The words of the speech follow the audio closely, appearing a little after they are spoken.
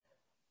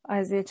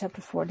Isaiah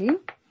chapter 40.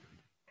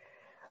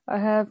 I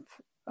have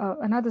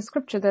another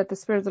scripture that the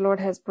Spirit of the Lord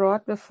has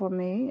brought before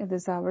me at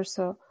this hour,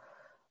 so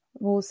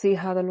we'll see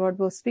how the Lord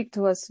will speak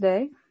to us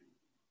today.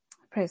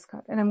 Praise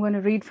God. And I'm going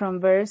to read from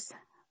verse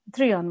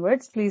 3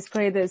 onwards. Please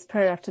pray this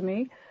prayer after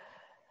me.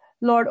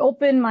 Lord,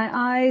 open my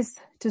eyes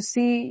to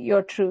see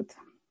your truth.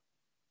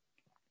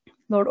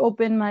 Lord,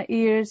 open my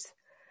ears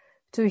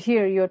to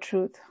hear your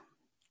truth.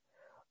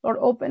 Lord,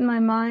 open my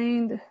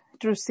mind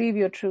to receive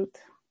your truth.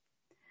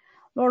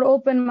 Lord,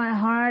 open my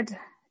heart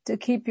to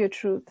keep your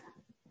truth.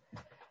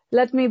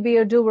 Let me be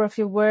a doer of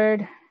your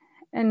word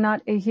and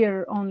not a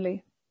hearer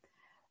only.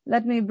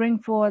 Let me bring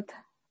forth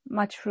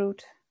much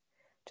fruit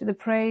to the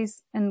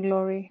praise and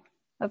glory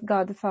of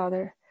God the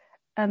Father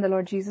and the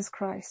Lord Jesus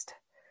Christ.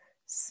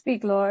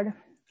 Speak, Lord.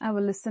 I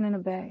will listen and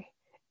obey.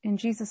 In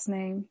Jesus'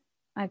 name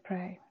I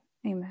pray.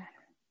 Amen.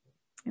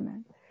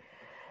 Amen.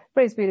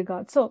 Praise be to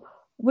God. So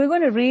we're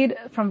going to read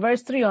from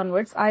verse 3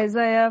 onwards,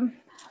 Isaiah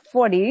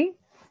 40,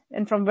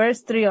 and from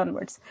verse 3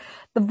 onwards.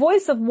 The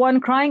voice of one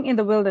crying in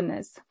the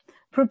wilderness,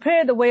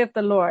 prepare the way of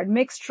the Lord,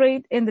 make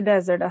straight in the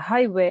desert a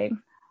highway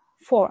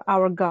for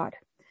our God.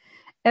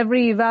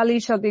 Every valley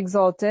shall be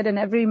exalted, and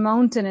every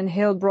mountain and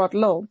hill brought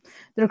low.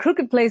 The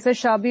crooked places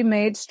shall be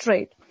made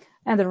straight,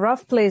 and the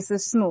rough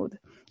places smooth.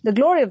 The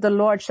glory of the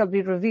Lord shall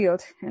be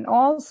revealed, and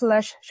all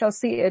flesh shall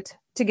see it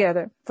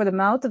together, for the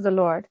mouth of the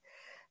Lord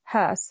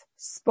has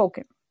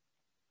spoken.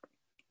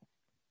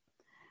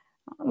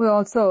 We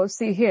also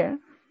see here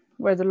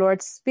where the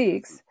Lord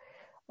speaks,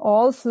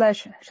 all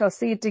flesh shall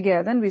see it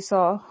together, and we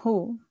saw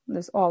who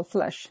this all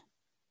flesh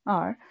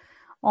are.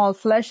 All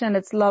flesh and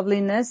its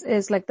loveliness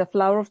is like the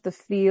flower of the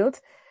field.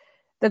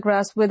 The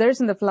grass withers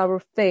and the flower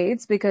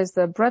fades because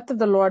the breath of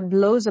the Lord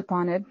blows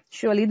upon it.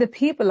 Surely the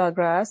people are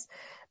grass.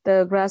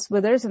 The grass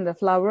withers and the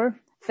flower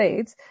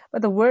fades,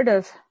 but the word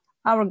of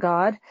our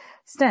God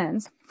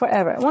stands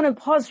forever. I want to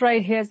pause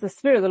right here as the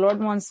Spirit of the Lord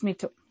wants me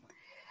to.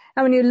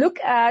 Now when you look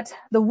at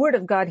the word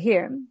of God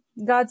here,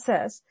 God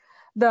says,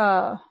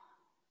 the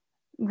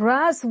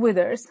grass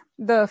withers,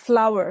 the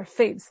flower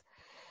fades.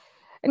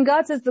 And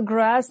God says the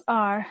grass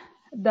are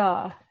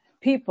the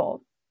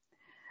people,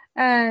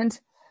 and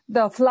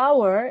the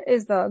flower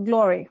is the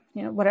glory,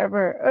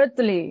 whatever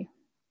earthly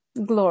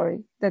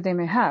glory that they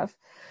may have,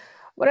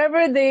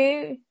 whatever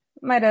they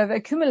might have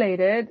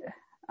accumulated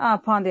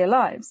upon their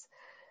lives.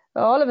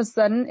 All of a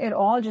sudden, it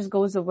all just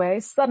goes away.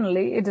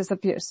 Suddenly, it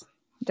disappears,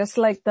 just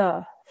like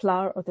the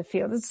flower of the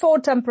field. It's so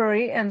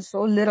temporary and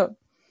so little.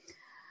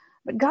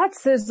 But God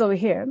says over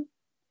here,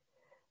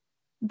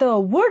 the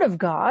word of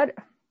God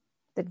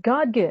that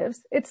God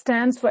gives, it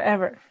stands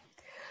forever.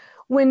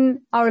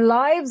 When our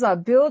lives are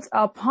built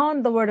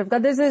upon the word of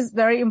God, this is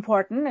very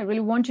important. I really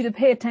want you to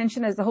pay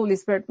attention as the Holy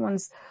Spirit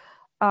wants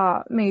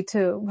me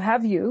to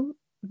have you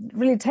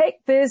really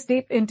take this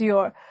deep into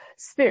your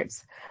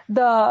spirits.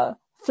 The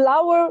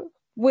flower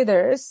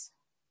withers,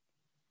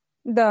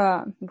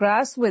 the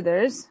grass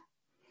withers,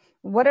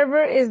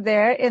 whatever is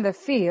there in the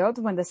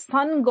field, when the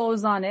sun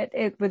goes on it,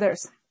 it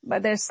withers.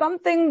 But there's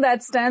something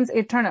that stands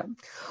eternal.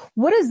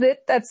 What is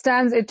it that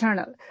stands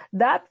eternal?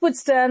 That which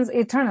stands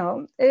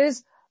eternal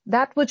is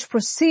that which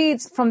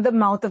proceeds from the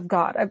mouth of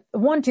God. I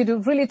want you to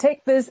really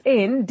take this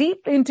in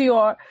deep into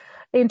your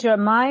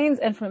minds,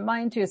 and from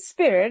mind to your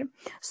spirit,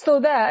 so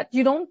that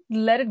you don't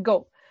let it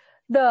go.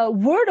 The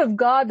word of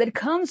God that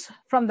comes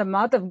from the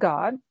mouth of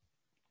God,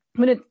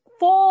 when it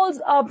falls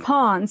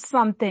upon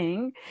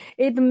something,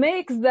 it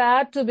makes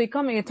that to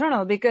become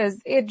eternal, because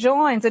it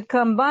joins, it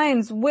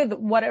combines with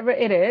whatever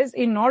it is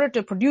in order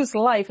to produce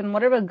life, and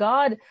whatever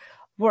God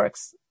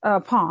works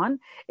upon,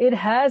 it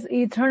has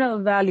eternal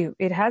value.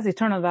 It has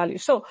eternal value.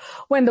 So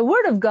when the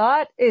word of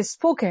God is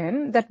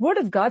spoken, that word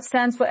of God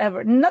stands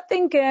forever.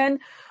 Nothing can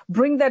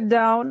bring that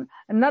down.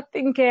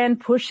 Nothing can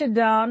push it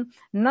down.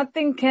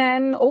 Nothing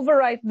can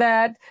overwrite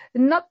that.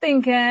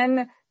 Nothing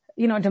can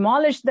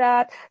demolish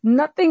that.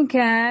 Nothing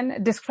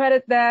can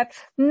discredit that.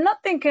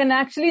 Nothing can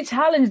actually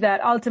challenge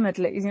that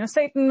ultimately.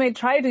 Satan may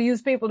try to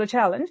use people to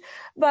challenge,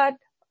 but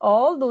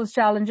all those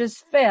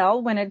challenges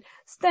fail when it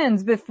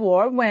stands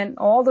before, when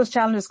all those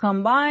challenges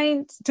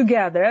combined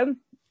together,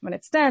 when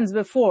it stands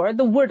before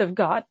the word of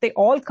God, they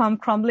all come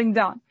crumbling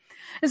down.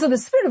 And so the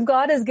Spirit of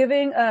God is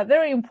giving a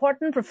very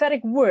important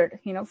prophetic word,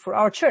 for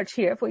our church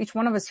here, for each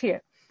one of us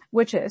here,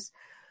 which is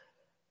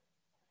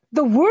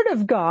the word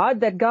of God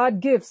that God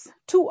gives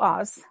to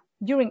us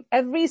during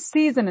every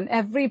season and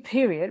every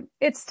period.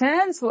 It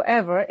stands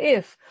forever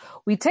if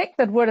we take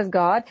that word of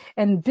God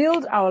and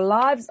build our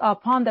lives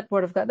upon that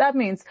word of God. That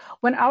means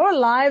when our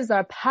lives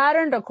are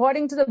patterned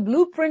according to the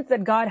blueprint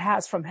that God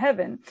has from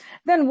heaven,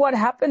 then what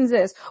happens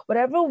is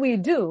whatever we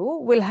do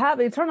will have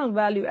eternal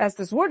value, as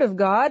this word of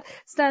God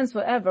stands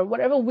forever.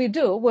 Whatever we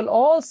do will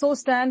also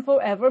stand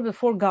forever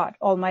before God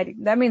Almighty.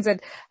 That means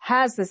it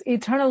has this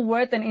eternal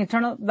worth and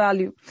eternal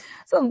value.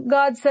 So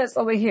God says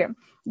over here,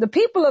 the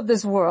people of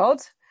this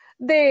world,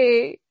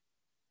 they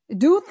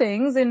do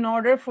things in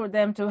order for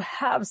them to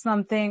have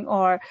something,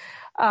 or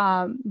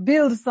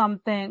build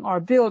something, or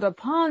build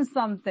upon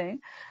something.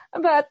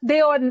 but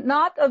they are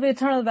not of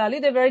eternal value.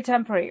 They're very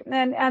temporary.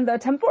 And the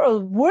temporal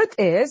worth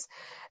is,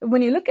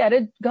 when you look at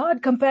it,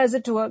 God compares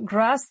it to a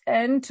grass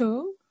and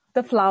to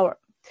the flower.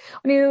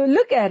 When you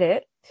look at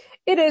it,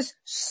 it is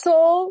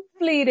so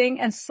fleeting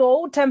and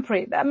so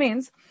temporary. That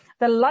means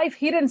the life,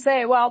 he didn't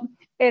say, well,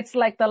 it's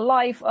like the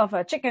life of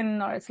a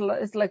chicken, or it's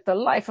like the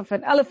life of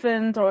an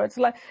elephant, or it's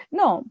like,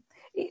 no,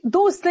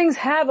 those things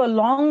have a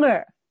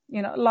longer,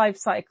 life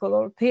cycle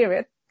or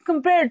period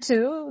compared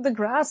to the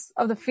grass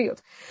of the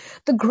field.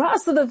 The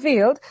grass of the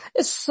field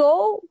is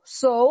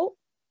so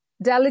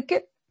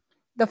delicate.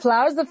 The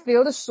flowers of the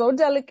field are so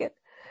delicate,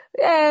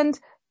 and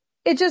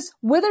it just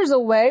withers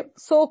away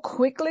so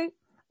quickly.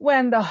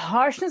 When the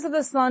harshness of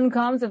the sun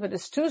comes, if it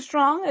is too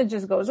strong, it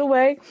just goes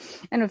away.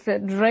 And if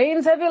it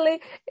rains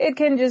heavily, it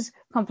can just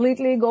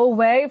completely go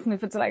away.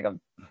 If it's like a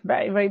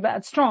very, very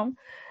bad storm,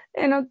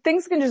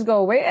 things can just go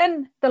away.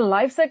 And the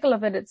life cycle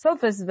of it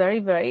itself is very,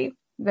 very,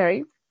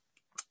 very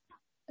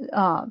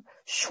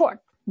short,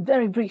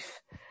 very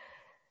brief.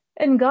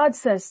 And God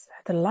says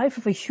the life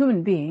of a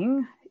human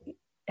being,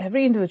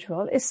 every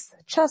individual, is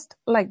just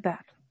like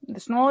that.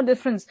 There's no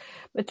difference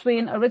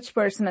between a rich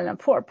person and a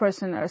poor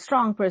person, or a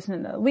strong person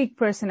and a weak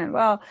person.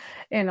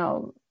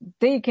 And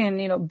they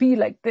can, be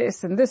like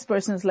this, and this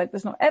person is like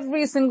this. No,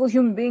 every single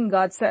human being,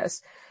 God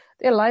says,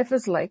 their life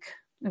is like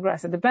the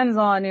grass. It depends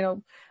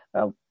on,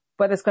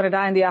 whether it's going to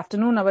die in the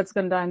afternoon or whether it's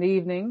going to die in the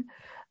evening,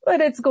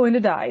 but it's going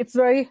to die. It's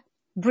very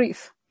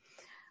brief.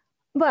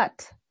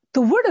 But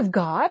the word of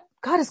God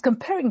is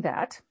comparing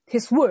that,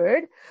 his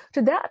word,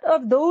 to that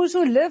of those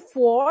who live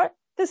for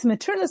this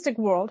materialistic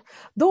world,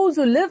 those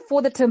who live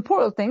for the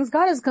temporal things.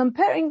 God is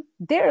comparing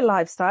their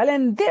lifestyle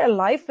and their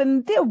life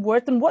and their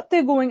worth and what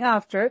they're going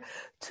after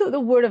to the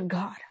word of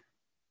God.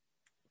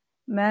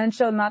 Man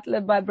shall not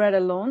live by bread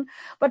alone,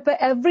 but by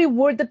every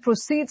word that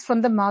proceeds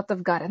from the mouth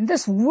of God. And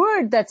this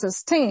word that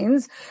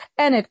sustains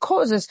and it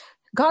causes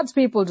God's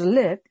people to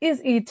live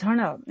is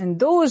eternal. And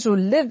those who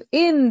live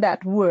in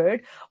that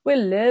word will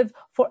live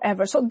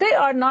forever. So they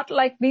are not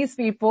like these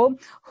people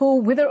who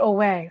wither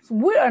away.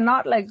 We are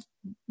not like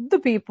the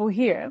people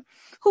here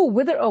who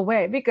wither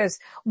away, because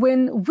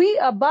when we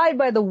abide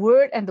by the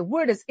word and the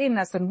word is in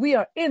us and we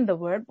are in the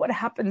word, what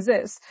happens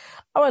is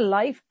our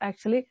life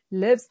actually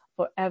lives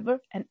forever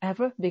and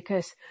ever,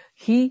 because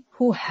he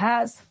who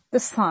has the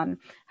Son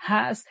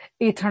has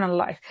eternal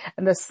life,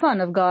 and the Son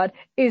of God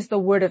is the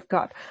Word of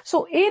God.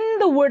 So in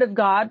the Word of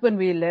God, when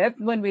we live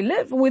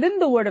within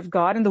the Word of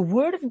God and the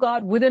Word of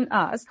God within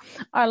us,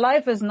 our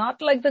life is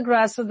not like the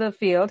grass of the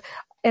field,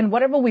 and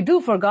whatever we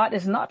do for God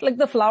is not like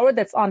the flower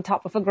that's on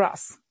top of a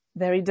grass.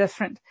 Very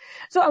different.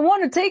 So I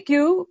want to take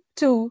you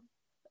to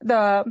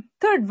the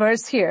third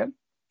verse here.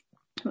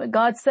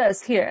 God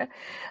says here,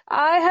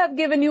 I have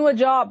given you a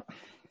job,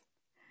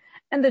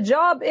 and the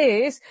job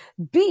is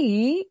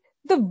be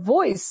the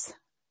voice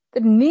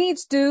that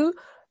needs to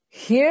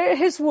hear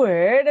his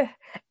word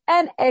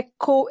and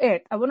echo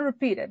it. I want to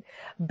repeat it.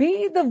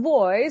 Be the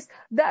voice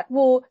that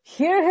will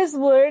hear his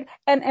word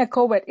and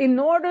echo it. In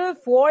order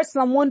for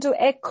someone to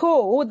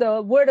echo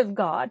the word of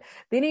God,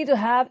 they need to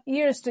have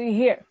ears to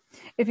hear.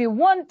 If you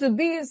want to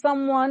be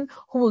someone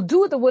who will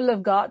do the will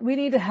of God, we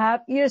need to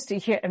have ears to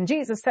hear. And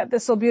Jesus said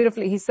this so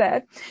beautifully. He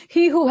said,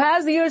 he who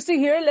has ears to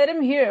hear, let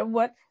him hear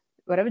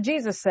whatever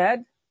Jesus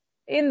said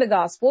in the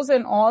Gospels,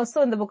 and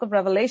also in the book of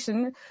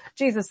Revelation.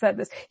 Jesus said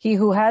this, he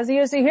who has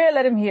ears to hear,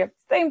 let him hear.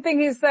 Same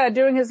thing he said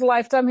during his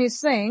lifetime. He's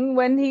saying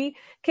when he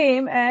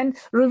came and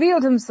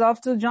revealed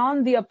himself to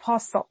John the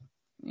Apostle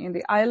in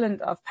the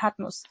island of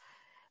Patmos.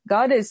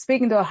 God is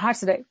speaking to our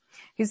hearts today.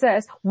 He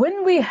says,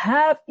 when we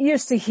have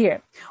ears to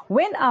hear,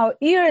 when our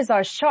ears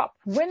are sharp,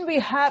 when we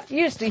have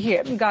ears to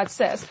hear, God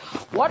says,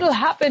 what will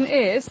happen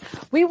is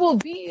we will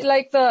be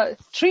like the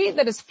tree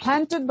that is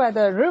planted by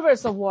the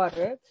rivers of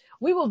water.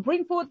 We will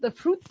bring forth the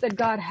fruit that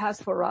God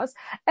has for us,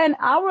 and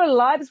our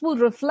lives will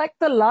reflect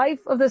the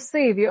life of the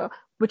Savior,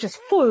 which is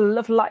full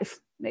of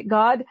life. May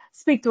God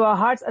speak to our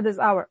hearts at this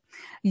hour.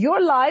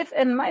 Your life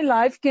and my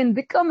life can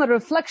become a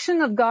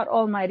reflection of God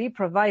Almighty,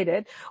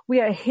 provided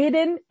we are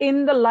hidden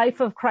in the life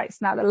of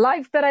Christ. Now, the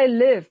life that I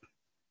live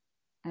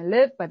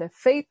by the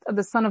faith of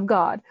the Son of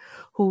God,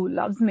 who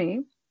loves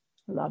me,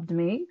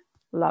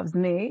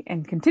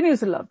 and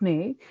continues to love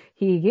me.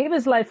 He gave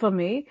his life for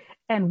me,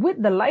 and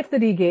with the life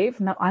that he gave,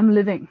 now I'm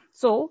living.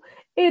 So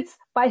it's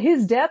by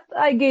his death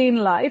I gain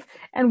life,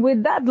 and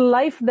with that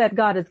life that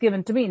God has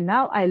given to me,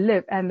 now I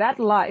live, and that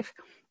life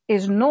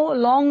is no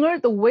longer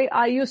the way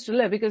I used to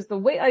live, because the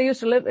way I used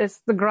to live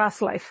is the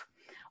grass life.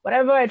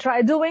 Whatever I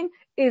try doing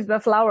is the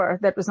flower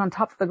that was on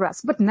top of the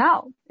grass. But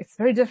now it's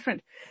very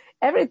different.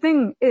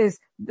 Everything is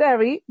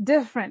very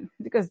different,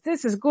 because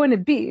this is going to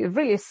be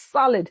really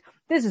solid.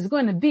 This is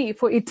going to be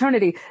for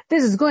eternity.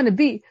 This is going to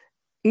be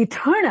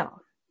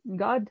eternal.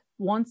 God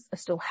wants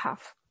us to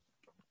have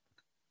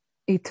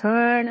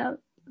eternal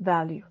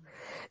value.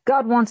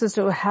 God wants us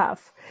to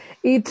have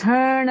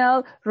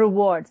eternal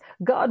rewards.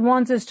 God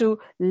wants us to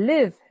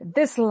live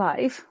this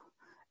life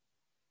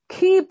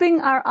keeping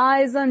our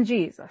eyes on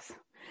Jesus.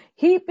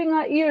 keeping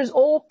our ears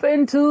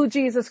open to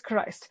Jesus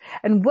Christ.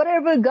 And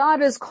whatever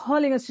God is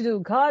calling us to do,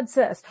 God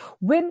says,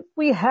 when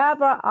we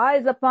have our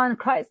eyes upon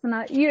Christ and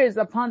our ears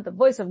upon the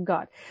voice of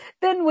God,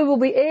 then we will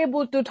be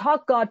able to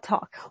talk God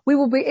talk. We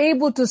will be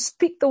able to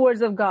speak the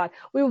words of God.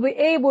 We will be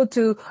able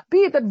to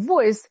be that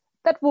voice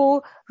that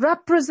will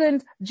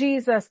represent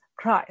Jesus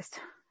Christ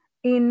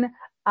in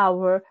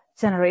our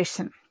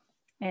generation.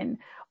 And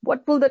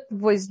what will that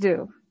voice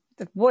do?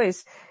 That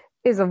voice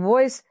is a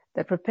voice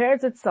that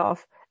prepares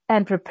itself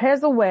and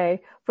prepares a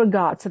way for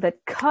God so that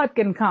God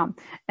can come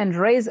and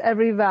raise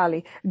every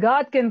valley.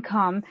 God can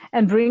come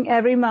and bring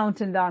every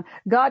mountain down.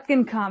 God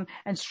can come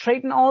and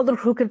straighten all the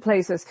crooked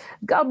places.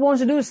 God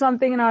wants to do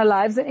something in our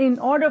lives in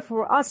order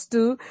for us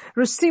to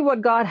receive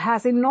what God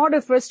has, in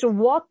order for us to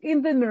walk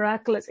in the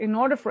miraculous, in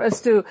order for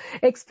us to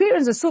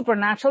experience the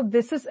supernatural.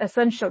 This is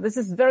essential. This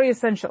is very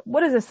essential.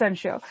 What is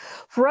essential?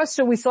 For us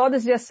to, we saw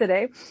this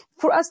yesterday,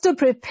 for us to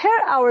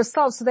prepare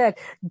ourselves so that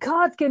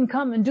God can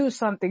come and do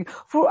something,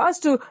 for us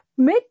to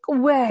make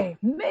way.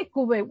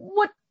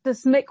 What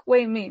does make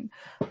way mean?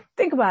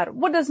 Think about it.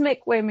 What does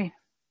make way mean?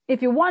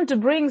 If you want to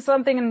bring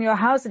something in your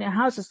house and your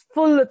house is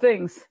full of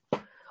things,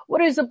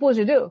 what are you supposed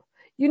to do?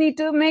 You need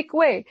to make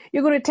way.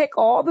 You're going to take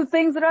all the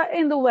things that are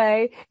in the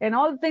way and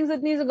all the things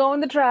that need to go in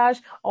the trash,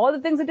 all the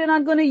things that you're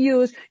not going to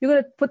use. You're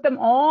going to put them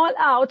all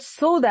out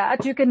so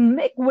that you can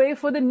make way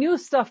for the new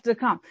stuff to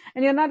come.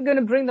 And you're not going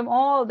to bring them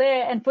all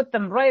there and put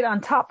them right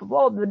on top of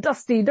all the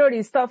dusty,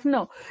 dirty stuff.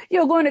 No,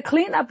 you're going to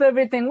clean up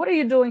everything. What are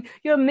you doing?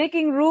 You're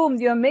making room.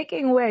 You're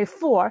making way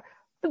for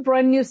the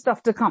brand new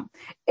stuff to come.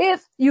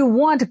 If you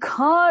want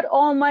God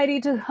Almighty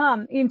to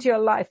come into your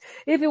life,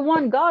 if you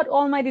want God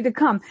Almighty to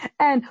come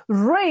and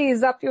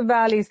raise up your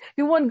valleys, if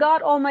you want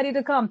God Almighty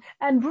to come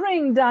and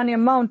bring down your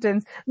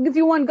mountains, if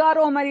you want God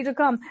Almighty to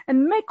come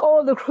and make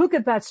all the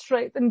crooked paths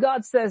straight, then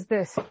God says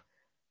this: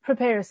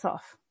 prepare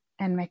yourself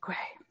and make way.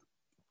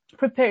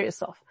 Prepare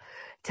yourself.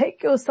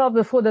 Take yourself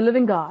before the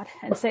living God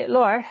and say,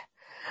 Lord,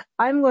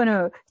 I'm going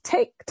to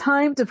take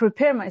time to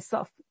prepare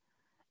myself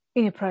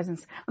in your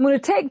presence. I'm going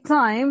to take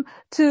time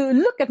to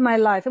look at my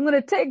life. I'm going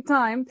to take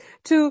time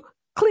to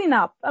clean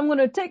up. I'm going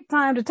to take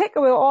time to take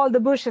away all the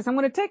bushes. I'm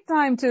going to take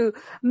time to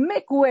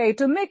make way,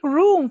 to make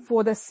room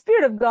for the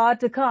Spirit of God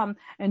to come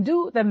and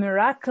do the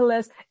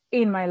miraculous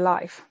in my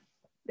life.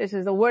 This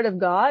is the Word of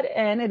God,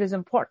 and it is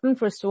important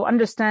for us to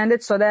understand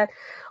it so that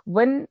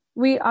when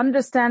we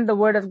understand the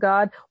Word of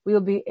God, we'll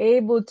be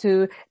able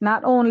to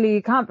not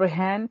only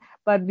comprehend,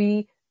 but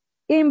be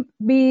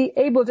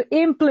able to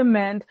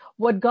implement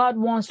what God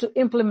wants to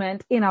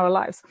implement in our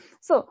lives.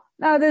 So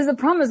now there's a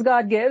promise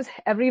God gives: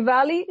 every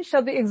valley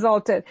shall be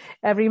exalted,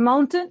 every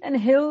mountain and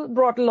hill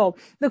brought low,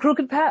 the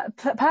crooked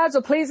paths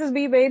or places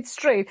be made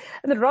straight,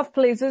 and the rough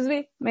places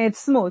be made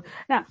smooth.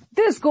 Now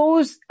this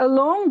goes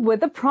along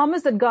with the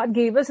promise that God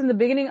gave us in the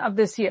beginning of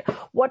this year.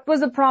 What was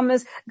the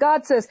promise?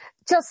 God says,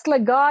 just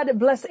like God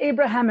blessed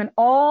Abraham in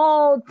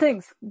all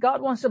things,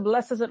 God wants to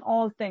bless us in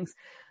all things,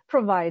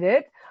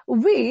 provided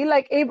we,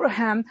 like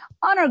Abraham,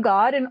 honor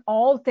God in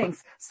all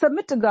things,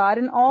 submit to God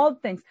in all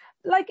things.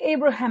 Like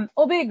Abraham,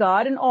 obey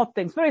God in all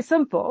things. Very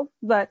simple,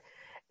 but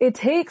it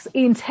takes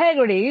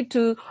integrity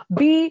to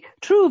be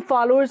true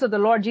followers of the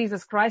Lord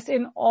Jesus Christ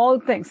in all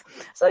things.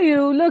 So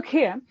you look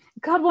here,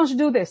 God wants to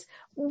do this.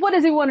 What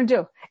does He want to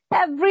do?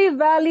 Every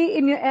valley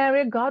in your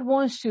area, God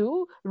wants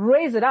to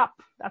raise it up.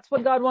 That's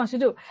what God wants to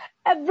do.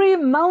 Every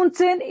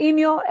mountain in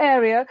your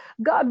area,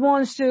 God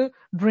wants to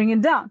bring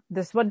it down.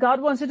 This is what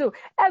God wants to do.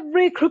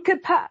 Every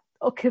crooked path,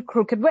 okay,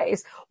 crooked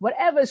ways,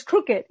 whatever is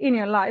crooked in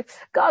your life,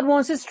 God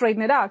wants to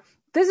straighten it out.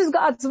 This is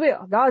God's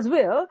will. God's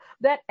will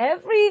that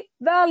every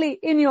valley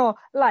in your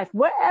life,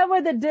 wherever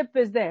the dip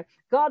is there,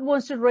 God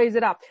wants to raise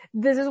it up.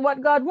 This is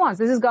what God wants.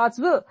 This is God's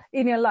will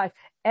in your life.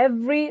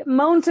 Every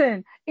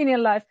mountain in your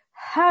life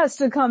has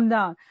to come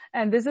down.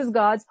 And this is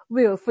God's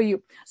will for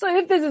you. So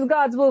if this is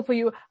God's will for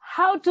you,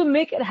 how to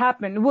make it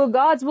happen? Will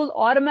God's will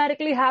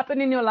automatically happen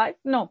in your life?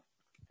 No.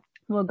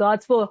 Will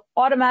God's will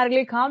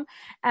automatically come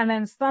and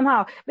then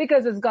somehow,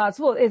 because it's God's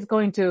will, it's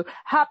going to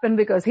happen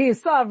because He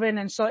is sovereign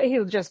and so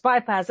He'll just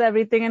bypass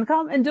everything and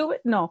come and do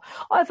it? No.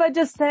 Or if I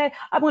just say,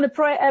 I'm going to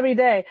pray every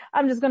day,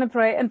 I'm just going to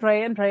pray and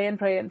pray and pray and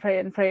pray and pray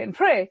and pray and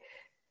pray.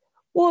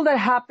 Will that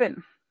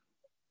happen?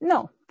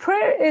 No.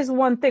 Prayer is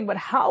one thing, but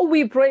how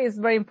we pray is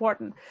very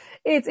important.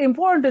 It's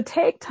important to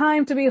take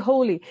time to be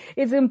holy.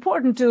 It's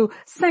important to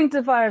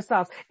sanctify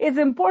ourselves. It's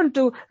important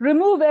to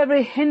remove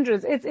every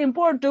hindrance. It's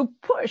important to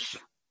push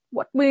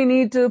what we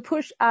need to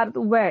push out of the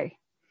way.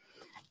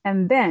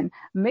 And then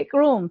make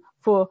room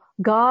for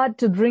God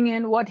to bring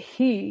in what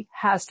He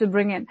has to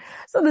bring in.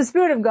 So the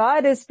Spirit of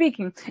God is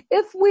speaking.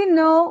 If we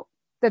know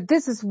that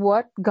this is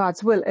what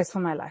God's will is for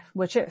my life,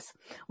 which is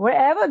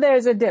wherever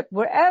there's a dip,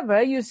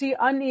 wherever you see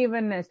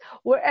unevenness,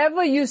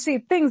 wherever you see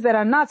things that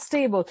are not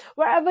stable,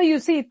 wherever you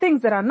see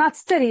things that are not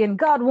steady, and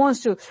God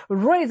wants to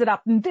raise it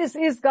up. And this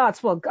is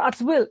God's will.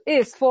 God's will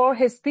is for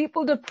his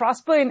people to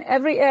prosper in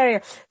every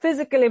area,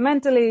 physically,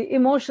 mentally,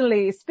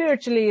 emotionally,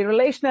 spiritually,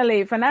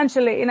 relationally,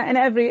 financially, in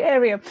every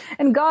area.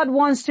 And God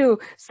wants to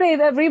save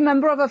every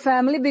member of a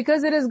family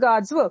because it is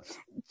God's will.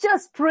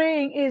 Just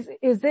praying,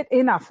 is it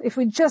enough? If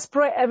we just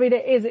pray every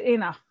day, is it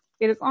enough?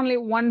 It is only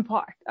one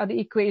part of the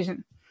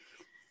equation.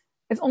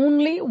 It's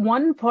only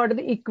one part of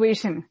the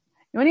equation.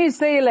 When you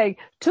say like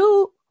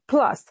 2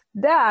 plus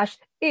dash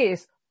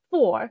is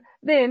 4,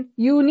 then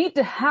you need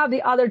to have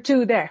the other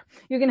 2 there.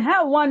 You can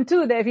have 1,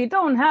 2 there if you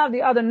don't have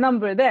the other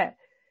number there.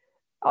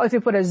 Or if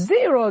you put a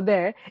 0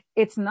 there,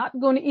 it's not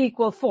going to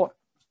equal 4.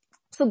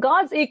 So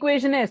God's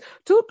equation is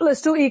 2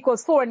 plus 2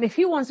 equals 4. And if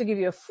he wants to give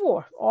you a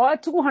 4, or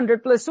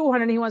 200 plus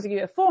 200, he wants to give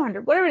you a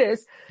 400, whatever it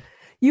is,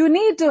 you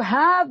need to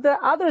have the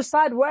other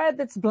side where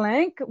it's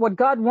blank, what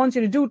God wants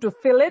you to do to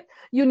fill it.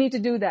 You need to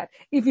do that.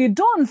 If you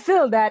don't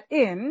fill that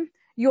in,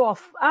 your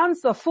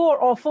answer 4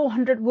 or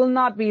 400 will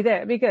not be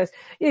there, because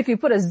if you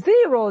put a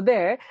 0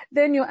 there,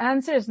 then your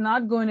answer is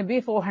not going to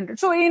be 400.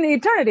 So in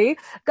eternity,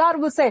 God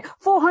will say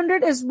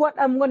 400 is what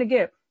I'm going to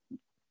give.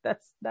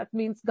 That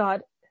means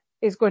God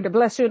is going to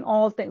bless you in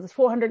all things.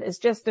 400 is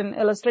just an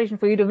illustration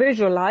for you to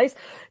visualize,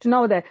 to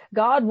know that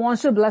God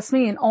wants to bless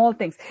me in all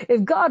things.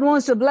 If God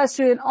wants to bless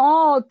you in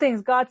all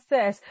things, God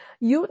says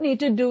you need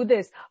to do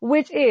this,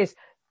 which is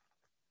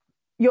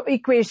your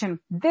equation.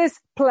 This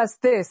plus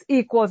this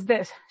equals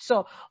this.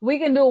 So we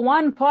can do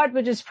one part,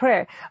 which is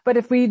prayer. But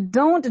if we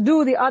don't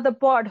do the other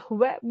part,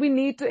 we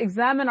need to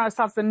examine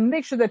ourselves and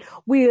make sure that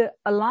we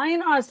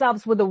align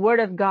ourselves with the word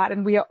of God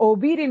and we are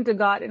obedient to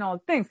God in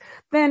all things.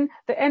 Then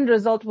the end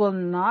result will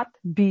not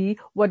be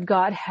what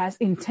God has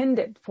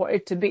intended for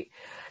it to be.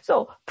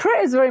 So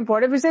prayer is very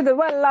important. If we say that,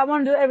 well, I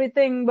want to do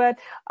everything, but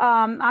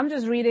I'm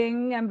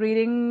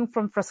reading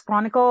from First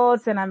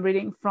Chronicles, and I'm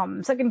reading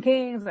from Second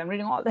Kings, I'm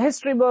reading all the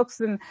history books,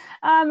 and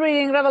I'm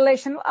reading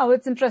Revelation. Oh,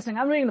 it's interesting.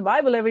 I'm reading the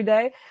Bible every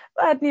day,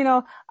 but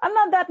I'm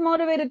not that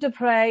motivated to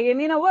pray. And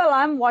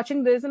I'm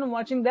watching this and I'm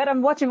watching that.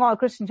 I'm watching all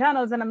Christian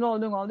channels and I'm all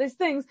doing all these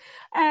things.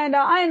 And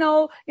I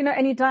know,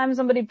 anytime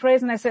somebody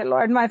prays and I say,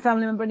 Lord, my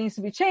family member needs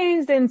to be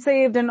changed and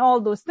saved and all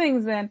those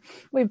things, and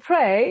we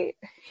pray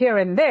here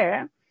and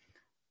there.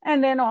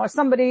 And then, or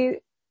somebody,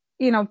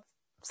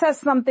 says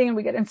something and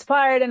we get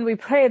inspired and we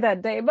pray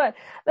that day, but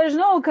there's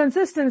no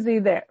consistency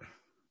there.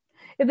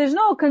 If there's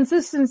no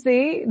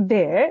consistency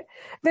there,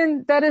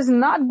 then that is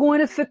not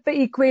going to fit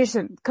the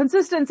equation.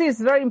 Consistency is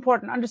very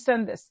important.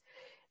 Understand this.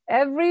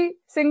 Every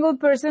single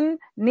person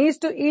needs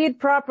to eat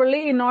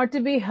properly in order to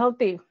be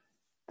healthy.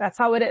 That's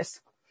how it is.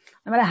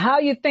 No matter how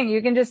you think,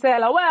 you can just say,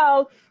 oh,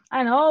 well,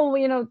 I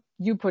know,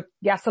 you put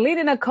gasoline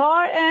in a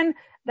car and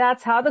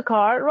that's how the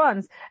car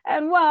runs.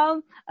 And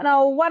well,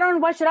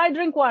 why should I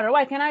drink water?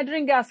 Why can't I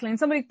drink gasoline?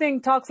 Somebody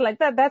talks like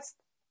that. That's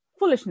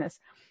foolishness.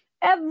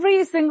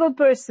 Every single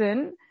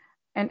person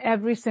and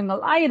every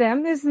single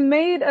item is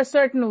made a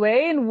certain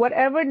way, and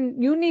whatever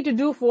you need to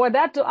do for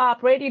that to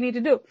operate, you need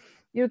to do.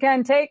 You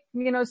can take,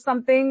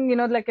 something,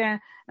 like an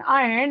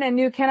iron, and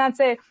you cannot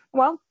say,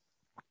 well,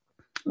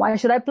 why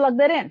should I plug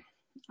that in?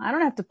 I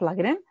don't have to plug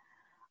it in.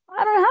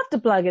 I don't have to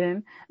plug it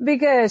in,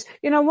 because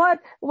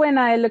when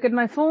I look at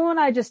my phone,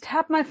 I just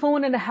tap my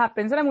phone and it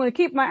happens, and I'm going to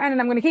keep my iron and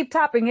I'm going to keep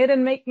tapping it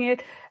and making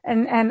it,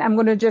 and I'm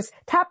going to just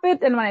tap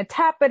it, and when I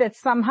tap it, it's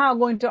somehow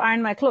going to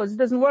iron my clothes. It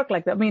doesn't work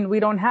like that. I mean, we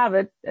don't have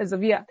it as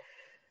of yet,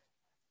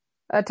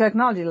 a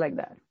technology like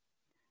that.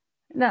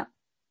 Now,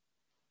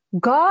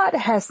 God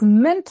has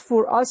meant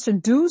for us to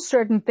do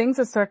certain things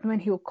a certain way.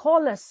 He will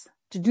call us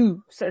to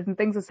do certain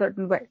things a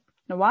certain way.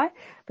 You know why?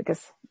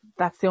 Because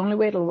that's the only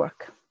way it'll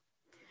work.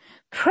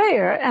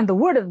 Prayer and the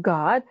word of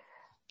God,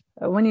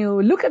 when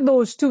you look at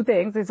those two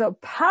things, it's a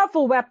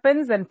powerful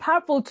weapons and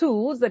powerful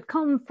tools that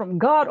come from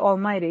God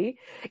Almighty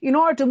in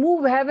order to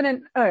move heaven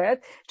and earth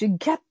to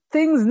get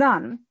things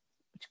done.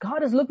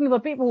 God is looking for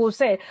people who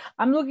say,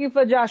 I'm looking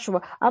for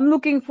Joshua, I'm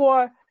looking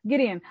for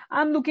Gideon,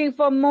 I'm looking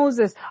for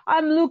Moses,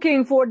 I'm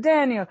looking for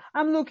Daniel,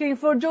 I'm looking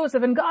for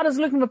Joseph. And God is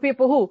looking for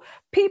people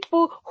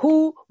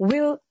who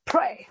will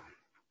pray.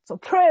 So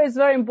prayer is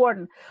very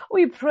important.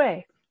 We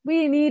pray.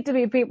 We need to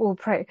be people who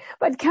pray.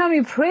 But can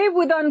we pray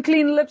with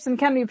unclean lips, and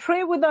can we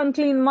pray with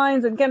unclean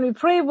minds, and can we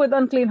pray with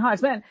unclean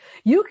hearts? Man,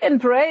 you can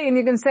pray and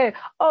you can say,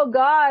 oh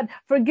God,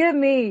 forgive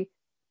me.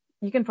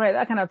 You can pray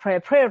that kind of prayer,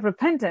 prayer of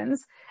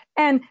repentance,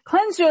 and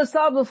cleanse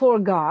yourself before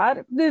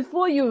God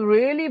before you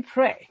really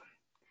pray.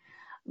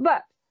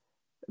 But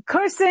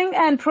cursing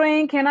and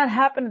praying cannot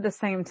happen at the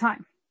same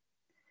time.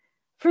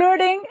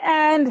 Flirting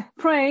and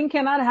praying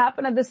cannot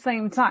happen at the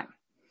same time.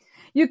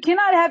 You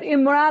cannot have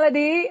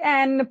immorality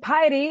and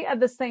piety at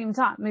the same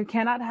time. It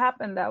cannot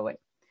happen that way.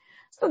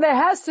 So there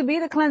has to be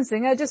the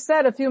cleansing. I just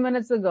said a few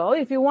minutes ago,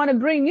 if you want to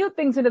bring new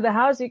things into the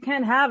house, you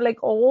can't have like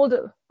old,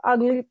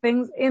 ugly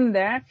things in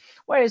there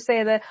where you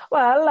say that,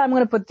 well, I'm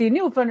going to put the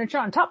new furniture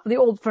on top of the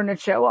old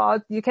furniture.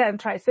 Well, you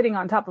can't try sitting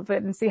on top of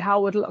it and see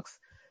how it looks.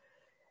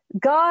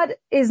 God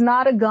is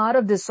not a God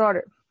of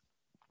disorder.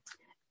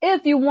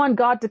 If you want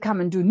God to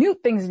come and do new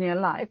things in your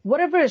life,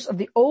 whatever is of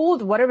the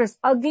old, whatever is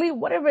ugly,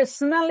 whatever is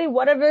smelly,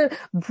 whatever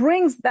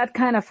brings that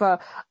kind of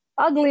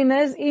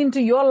ugliness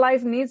into your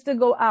life needs to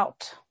go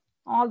out.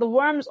 All the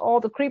worms, all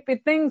the creepy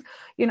things,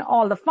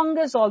 all the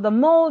fungus, all the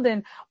mold,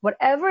 and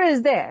whatever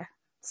is there,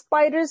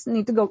 spiders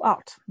need to go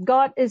out.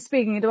 God is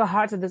speaking into our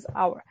hearts at this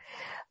hour.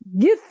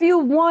 If you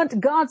want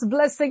God's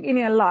blessing in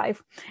your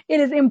life, it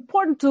is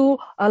important to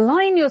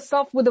align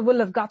yourself with the will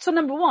of God. So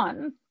number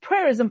one,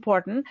 prayer is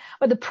important,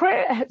 but the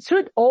prayer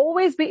should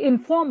always be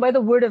informed by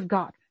the word of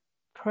God.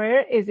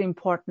 Prayer is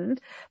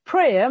important.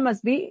 Prayer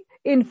must be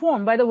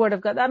informed by the word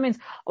of God. That means,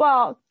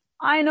 well,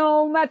 I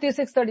know Matthew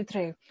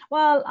 6:33.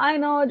 Well, I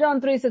know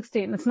John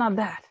 3:16. It's not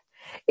that.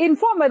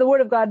 Informed by the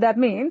word of God, that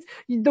means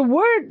the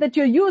word that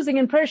you're using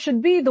in prayer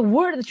should be the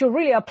word that you're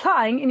really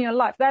applying in your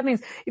life. That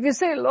means if you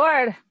say,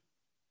 Lord,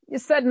 you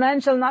said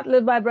man shall not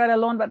live by bread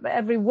alone, but by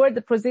every word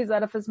that proceeds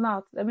out of his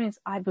mouth. That means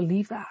I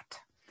believe that.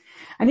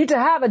 I need to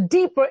have a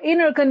deeper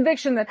inner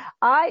conviction that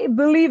I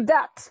believe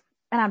that.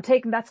 And I'm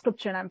taking that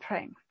scripture and I'm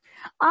praying.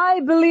 I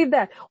believe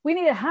that. We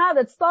need to have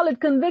that solid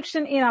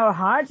conviction in our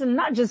hearts, and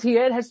not just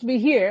here, it has to be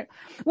here.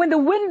 When the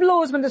wind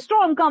blows, when the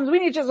storm comes, we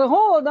need to just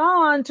hold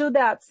on to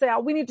that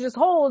sail. We need to just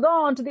hold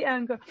on to the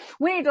anchor.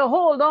 We need to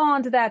hold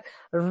on to that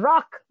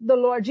rock, the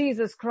Lord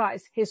Jesus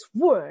Christ, his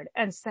word,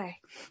 and say,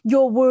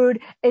 your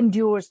word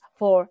endures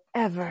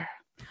forever.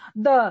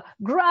 The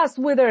grass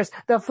withers,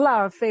 the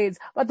flower fades,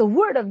 but the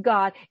word of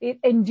God, it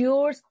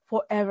endures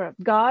forever.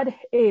 God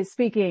is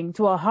speaking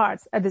to our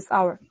hearts at this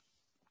hour.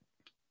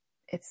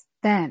 It's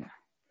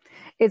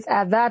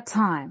at that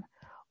time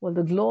will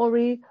the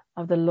glory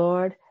of the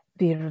Lord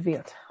be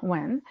revealed.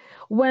 When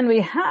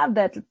we have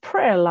that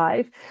prayer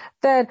life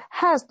that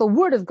has the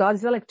word of God,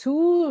 these are like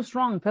two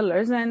strong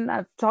pillars, and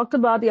I've talked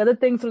about the other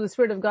things through the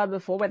Spirit of God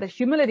before, where the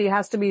humility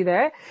has to be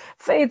there,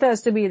 faith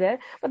has to be there,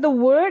 but the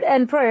word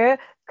and prayer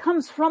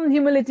comes from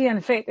humility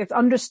and faith. It's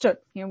understood.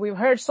 We've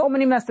heard so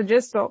many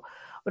messages, so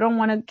we don't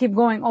want to keep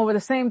going over the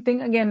same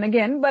thing again and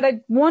again, but I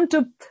want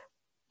to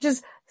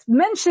just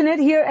mention it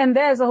here and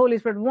there as the Holy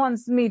Spirit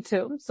wants me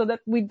to, so that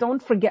we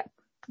don't forget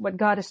what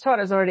God has taught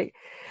us already.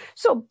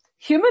 So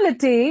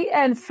humility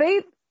and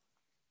faith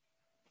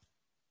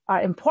are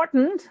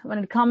important when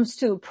it comes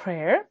to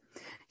prayer.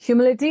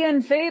 Humility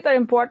and faith are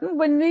important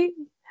when we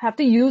have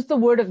to use the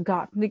word of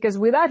God, because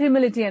without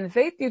humility and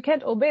faith, you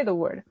can't obey the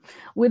word.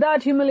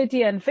 Without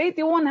humility and faith,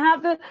 you won't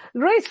have the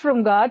grace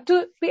from God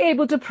to be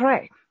able to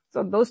pray.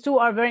 So those two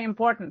are very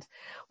important.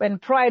 When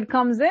pride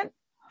comes in,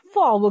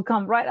 fall will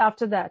come right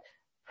after that.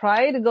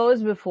 Pride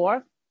goes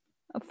before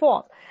a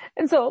fall.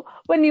 And so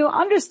when you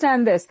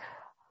understand this,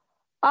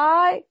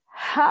 I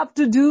have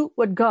to do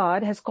what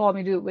God has called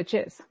me to do, which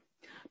is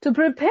to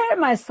prepare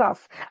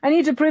myself. I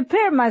need to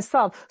prepare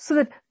myself so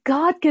that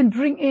God can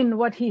bring in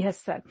what he has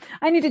said.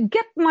 I need to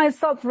get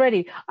myself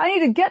ready. I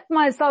need to get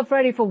myself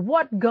ready for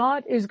what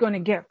God is going to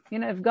give.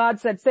 If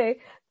God said, say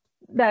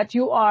that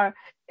you are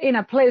in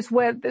a place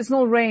where there's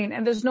no rain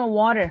and there's no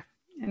water,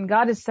 and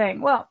God is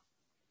saying, well,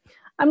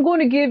 I'm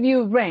going to give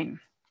you rain.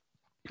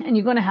 And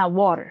you're going to have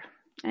water,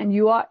 and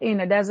you are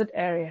in a desert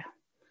area,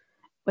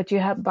 but you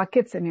have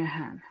buckets in your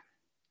hand.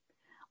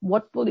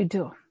 What will you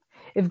do?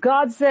 If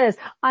God says,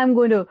 I'm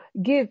going to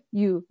give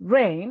you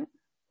rain,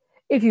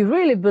 if you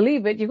really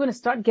believe it, you're going to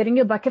start getting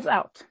your buckets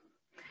out.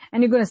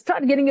 And you're going to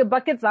start getting your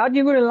buckets out.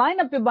 You're going to line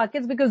up your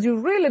buckets because you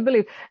really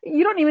believe.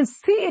 You don't even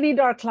see any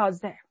dark clouds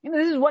there.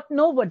 This is what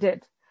Noah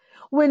did.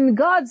 When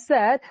God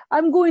said,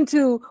 I'm going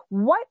to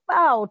wipe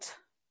out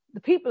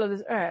the people of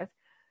this earth,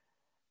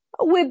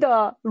 with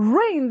the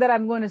rain that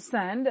I'm going to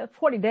send,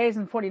 40 days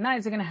and 40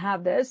 nights, you're going to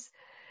have this.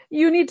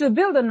 You need to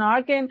build an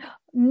ark, and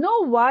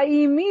Noah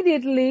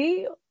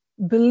immediately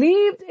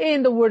believed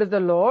in the word of the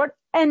Lord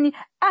and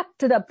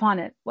acted upon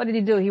it. What did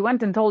he do? He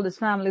went and told his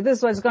family, this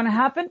is what's going to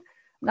happen.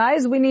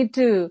 Guys, we need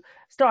to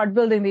start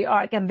building the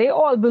ark. And they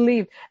all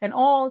believed, and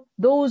all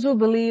those who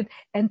believed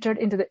entered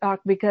into the ark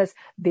because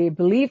they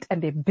believed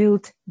and they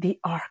built the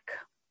ark.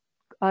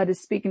 God is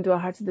speaking to our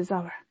hearts this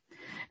hour.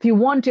 If you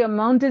want your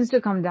mountains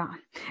to come down,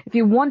 if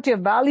you want your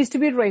valleys to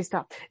be raised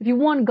up, if you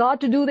want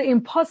God to do the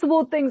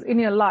impossible things in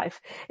your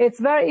life, it's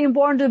very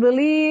important to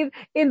believe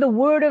in the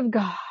word of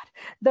God.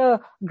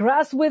 The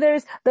grass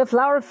withers, the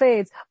flower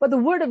fades, but the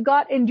word of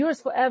God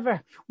endures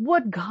forever.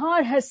 What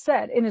God has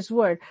said in his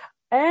word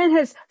and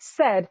has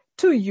said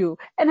to you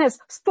and has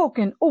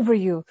spoken over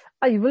you,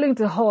 are you willing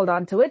to hold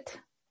on to it?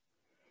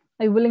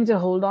 Are you willing to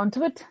hold on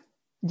to it?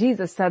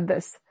 Jesus said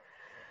this.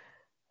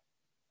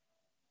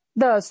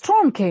 The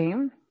storm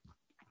came,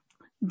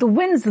 the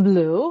winds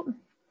blew,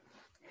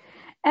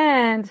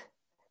 and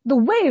the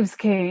waves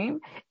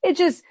came. It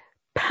just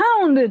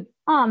pounded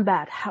on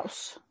that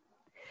house.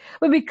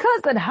 But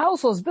because that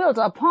house was built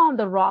upon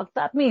the rock,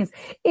 that means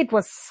it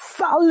was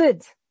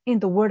solid in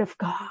the Word of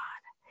God.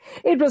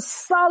 It was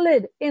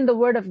solid in the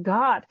Word of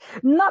God.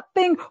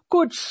 Nothing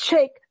could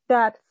shake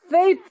that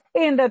faith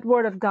in that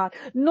Word of God.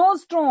 No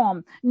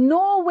storm,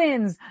 no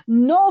winds,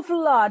 no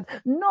flood,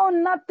 no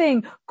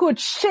nothing could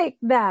shake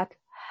that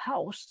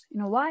house.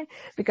 You know why?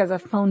 Because the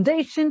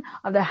foundation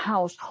of the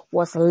house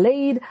was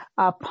laid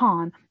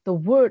upon the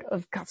Word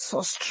of God.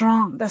 So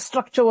strong. The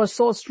structure was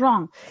so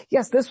strong.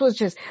 Yes, this was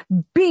just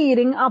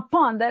beating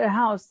upon that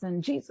house.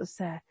 And Jesus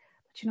said,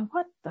 but you know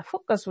what? The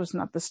focus was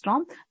not the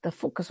storm. The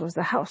focus was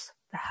the house.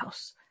 The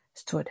house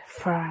stood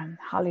firm.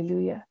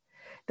 Hallelujah.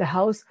 The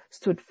house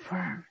stood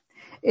firm.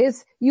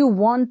 If you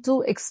want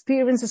to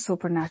experience the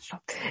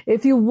supernatural,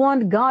 if you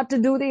want God to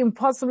do the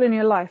impossible in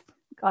your life,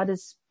 God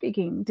is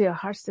speaking to your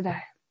hearts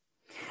today.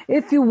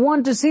 If you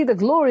want to see the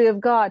glory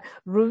of God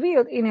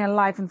revealed in your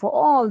life and for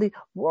all the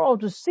world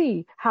to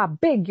see how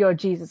big your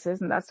Jesus is,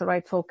 and that's the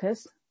right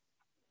focus,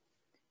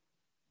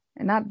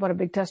 and not what a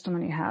big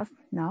testimony you have,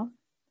 no,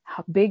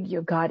 how big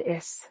your God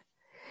is.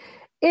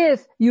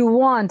 If you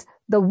want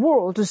the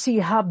world to see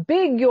how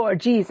big your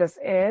Jesus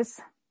is,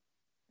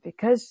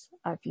 because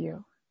of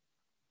you,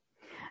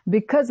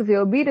 because of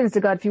your obedience to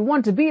God, if you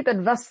want to be that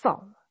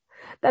vessel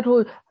that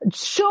will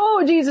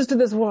show Jesus to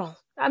this world,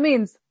 that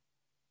means,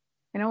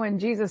 you know, when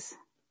Jesus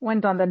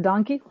went on the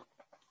donkey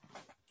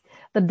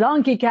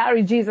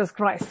carried Jesus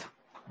Christ.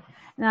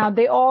 Now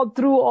they all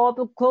threw all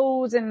the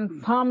clothes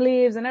and palm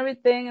leaves and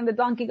everything, and the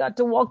donkey got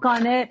to walk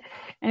on it,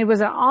 and it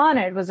was an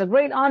honor. It was a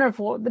great honor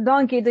for the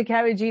donkey to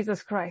carry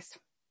Jesus Christ.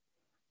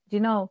 You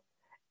know,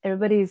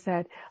 everybody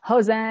said,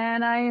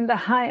 Hosanna in the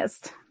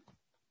highest.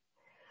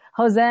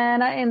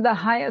 Hosanna in the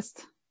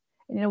highest.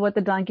 And you know what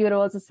the donkey would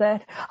have also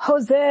said?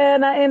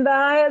 Hosanna in the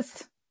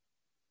highest.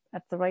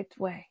 That's the right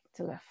way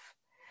to live.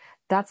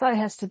 That's how it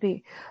has to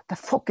be. The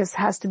focus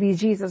has to be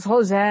Jesus.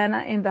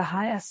 Hosanna in the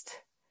highest.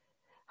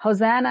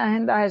 Hosanna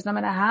in the highest. No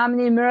matter how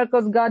many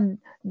miracles God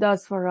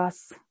does for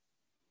us,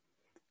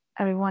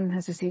 everyone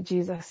has to see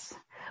Jesus.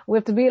 We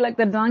have to be like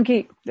the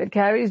donkey that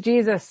carries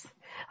Jesus.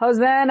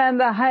 Hosanna in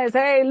the highest.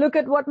 Hey, look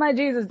at what my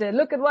Jesus did.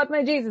 Look at what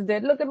my Jesus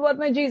did. Look at what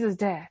my Jesus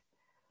did.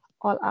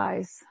 All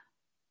eyes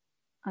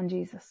on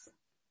Jesus.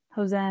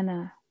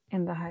 Hosanna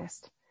in the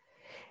highest.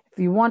 If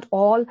you want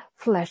all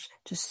flesh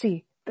to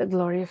see the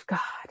glory of God,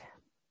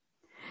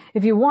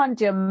 if you want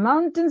your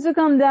mountains to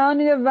come down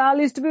and your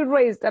valleys to be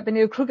raised up and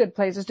your crooked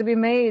places to be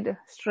made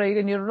straight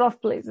and your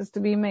rough places to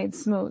be made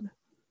smooth,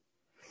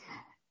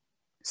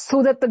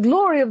 so that the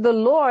glory of the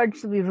Lord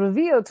shall be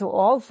revealed to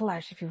all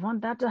flesh, if you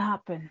want that to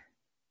happen,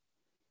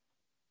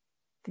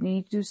 then you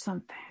need to do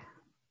something.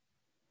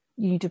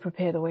 You need to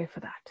prepare the way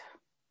for that.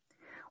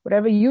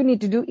 Whatever you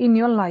need to do in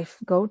your life,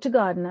 go to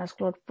God and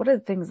ask, Lord, what are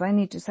the things I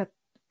need to set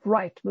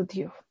right with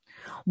you?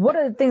 What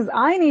are the things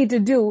I need to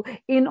do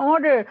in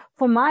order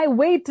for my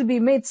way to be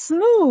made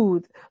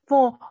smooth,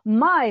 for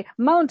my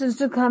mountains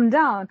to come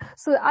down,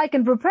 so that I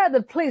can prepare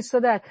the place so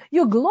that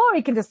your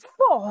glory can just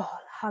fall.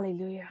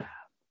 Hallelujah.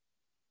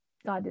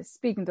 God is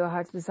speaking to our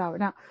hearts this hour.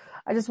 Now,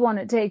 I just want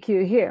to take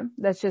you here.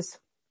 Let's just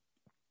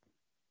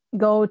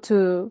go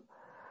to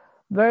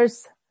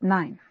verse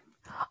 9.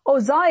 O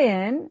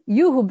Zion,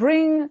 you who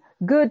bring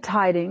good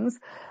tidings,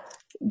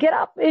 get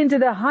up into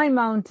the high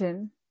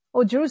mountain.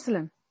 O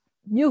Jerusalem,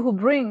 you who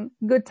bring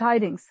good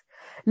tidings,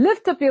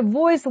 lift up your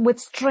voice with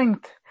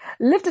strength.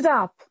 Lift it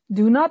up.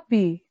 Do not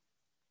be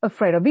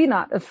afraid, or be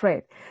not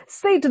afraid.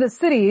 Say to the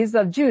cities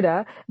of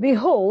Judah,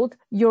 behold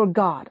your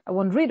God. I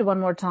won't read it one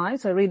more time,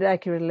 so I read it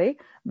accurately.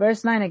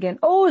 Verse 9 again.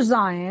 O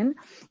Zion,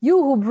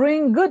 you who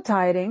bring good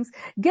tidings,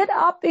 get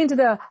up into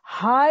the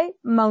high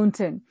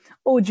mountain.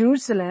 O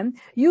Jerusalem,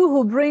 you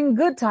who bring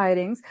good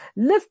tidings,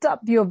 lift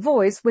up your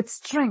voice with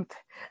strength.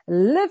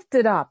 Lift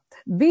it up.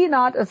 Be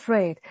not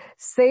afraid.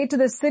 Say to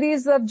the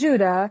cities of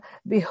Judah,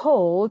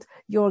 behold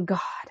your God.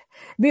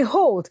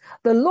 Behold,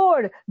 the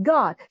Lord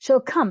God shall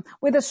come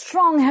with a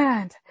strong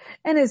hand,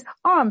 and his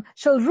arm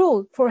shall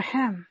rule for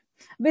him.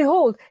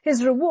 Behold,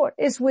 his reward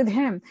is with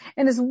him,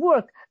 and his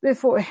work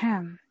before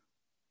him.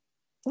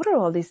 What are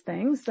all these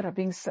things that are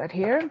being said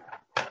here?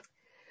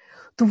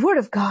 The word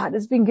of God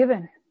is being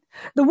given.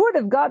 The word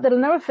of God that will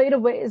never fade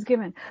away is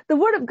given. The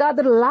word of God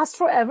that will last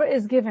forever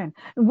is given.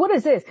 And what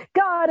is this?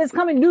 God is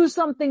coming to do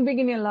something big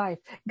in your life.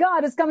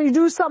 God is coming to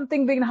do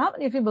something big. And how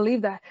many of you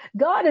believe that?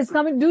 God is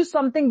coming to do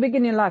something big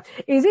in your life.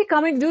 Is he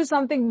coming to do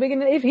something big in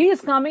your life? If he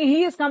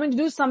is coming to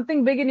do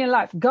something big in your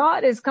life.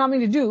 God is coming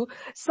to do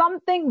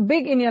something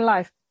big in your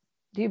life.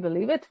 Do you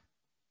believe it?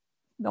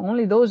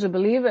 Only those who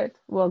believe it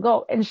will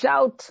go and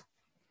shout.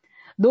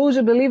 Those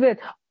who believe it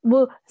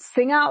will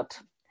sing out.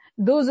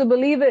 Those who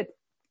believe it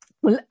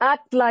will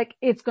act like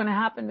it's going to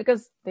happen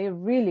because they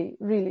really,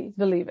 really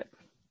believe it.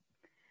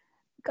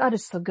 God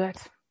is so good.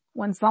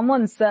 When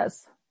someone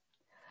says,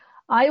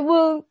 I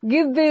will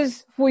give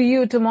this for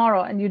you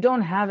tomorrow, and you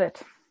don't have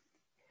it,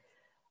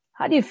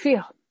 how do you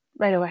feel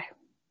right away?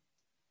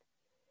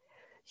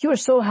 You are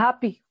so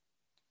happy.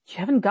 You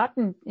haven't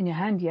gotten in your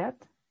hand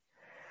yet.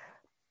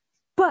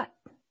 But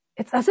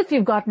it's as if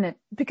you've gotten it,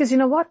 because you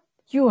know what?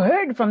 You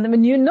heard from them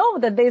and you know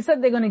that they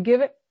said they're going to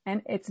give it,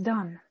 and it's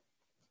done.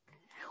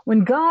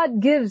 When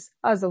God gives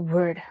us a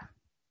word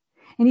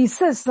and he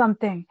says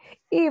something,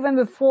 even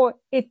before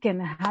it can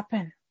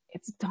happen,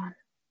 it's done.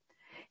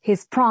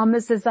 His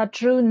promises are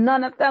true.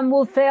 None of them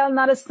will fail.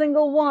 Not a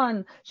single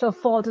one shall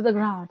fall to the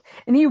ground.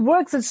 And he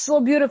works it so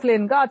beautifully.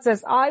 And God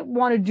says, I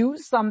want to do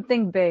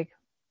something big.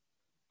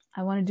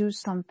 I want to do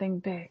something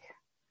big.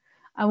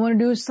 I want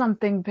to do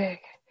something big.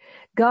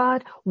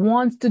 God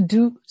wants to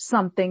do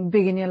something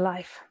big in your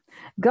life.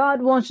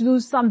 God wants to do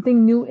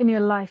something new in your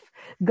life.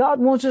 God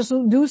wants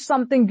to do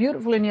something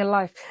beautiful in your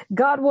life.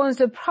 God wants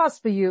to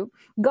prosper you.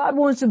 God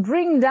wants to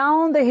bring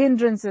down the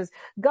hindrances.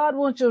 God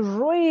wants to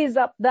raise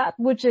up that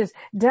which is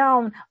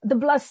down, the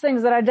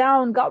blessings that are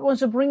down. God wants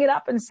to bring it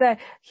up and say,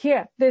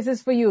 here, this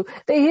is for you.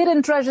 The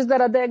hidden treasures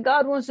that are there,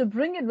 God wants to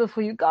bring it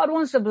before you. God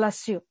wants to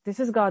bless you. This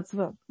is God's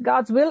will.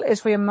 God's will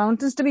is for your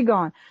mountains to be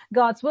gone.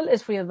 God's will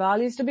is for your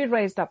valleys to be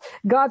raised up.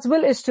 God's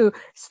will is to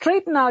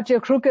straighten out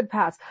your crooked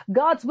paths.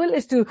 God's will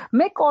is to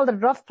make all the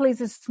rough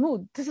places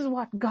smooth. This is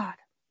what God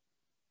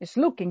is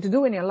looking to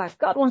do in your life.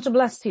 God wants to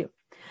bless you.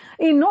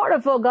 In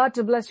order for God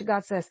to bless you,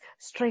 God says,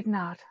 straighten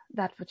out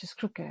that which is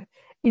crooked.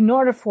 In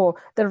order for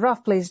the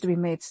rough place to be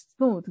made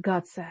smooth,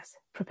 God says,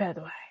 prepare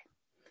the way.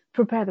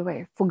 Prepare the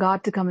way for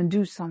God to come and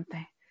do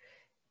something.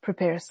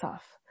 Prepare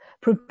yourself.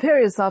 Prepare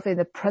yourself in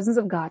the presence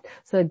of God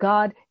so that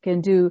God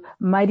can do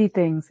mighty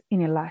things in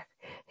your life.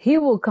 He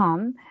will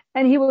come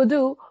and he will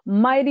do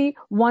mighty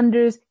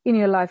wonders in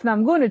your life. Now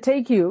I'm going to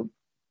take you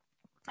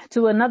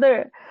to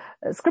another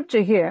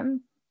scripture here.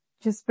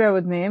 Just bear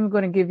with me. I'm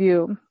going to give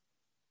you,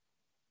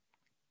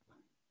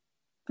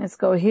 let's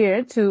go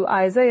here to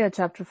Isaiah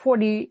chapter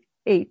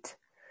 48.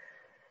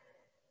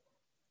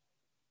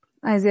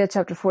 Isaiah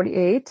chapter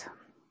 48.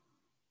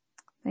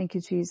 Thank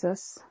you,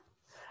 Jesus.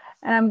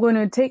 And I'm going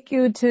to take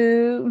you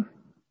to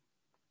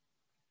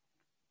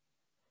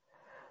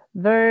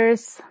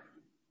verse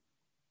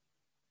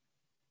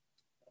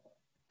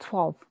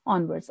 12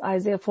 onwards.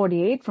 Isaiah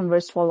 48 from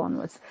verse 12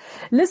 onwards.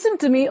 Listen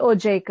to me, O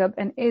Jacob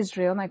and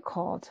Israel, my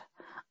called.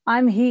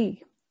 I'm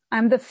he.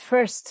 I'm the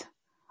first.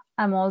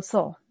 I'm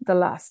also the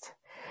last.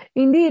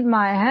 Indeed,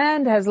 my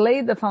hand has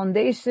laid the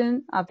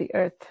foundation of the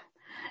earth,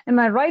 and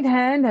my right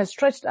hand has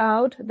stretched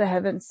out the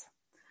heavens.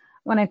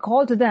 When I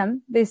call to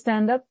them, they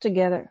stand up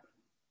together.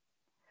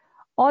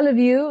 All of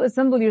you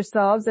assemble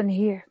yourselves and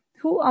hear.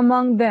 Who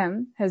among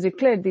them has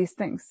declared these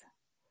things?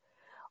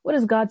 What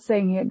is God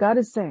saying here? God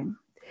is saying,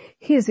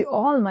 he is the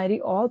almighty,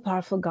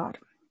 all-powerful God.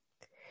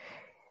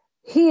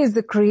 He is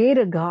the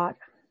creator God.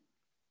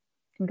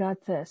 And God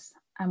says,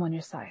 I'm on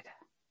your side.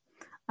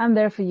 I'm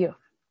there for you.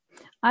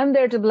 I'm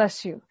there to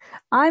bless you.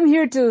 I'm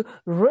here to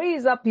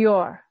raise up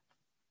your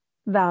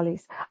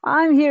valleys.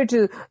 I'm here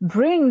to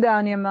bring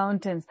down your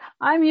mountains.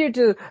 I'm here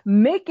to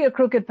make your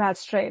crooked path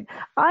straight.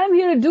 I'm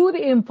here to do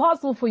the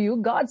impossible for you.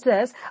 God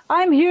says,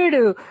 I'm here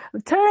to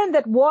turn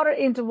that water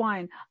into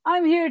wine.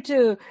 I'm here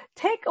to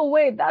take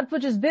away that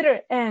which is bitter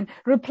and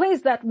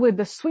replace that with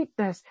the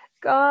sweetness.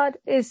 God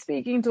is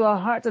speaking to our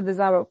hearts at this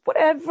hour.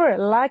 Whatever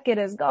lack it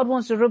is, God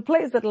wants to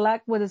replace that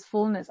lack with his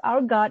fullness.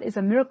 Our God is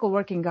a miracle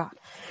working God.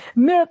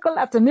 Miracle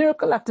after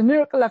miracle after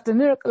miracle after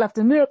miracle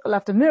after miracle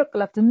after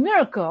miracle after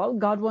miracle,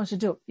 God wants to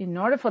do. In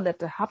order for that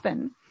to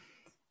happen,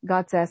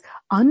 God says,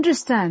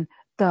 understand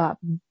the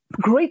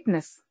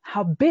greatness,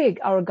 how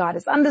big our God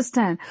is.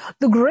 Understand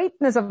the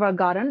greatness of our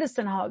God.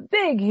 Understand how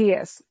big he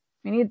is.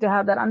 We need to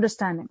have that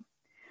understanding.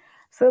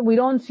 So we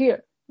don't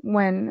fear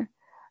when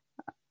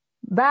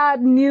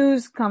bad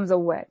news comes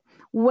away,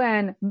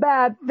 when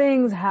bad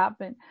things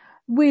happen.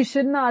 We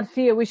should not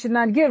fear. We should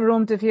not give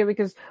room to fear,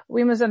 because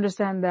we must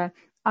understand that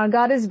our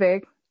God is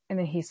big and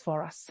that he's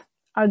for us.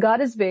 Our God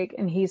is big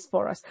and he's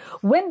for us.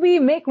 When we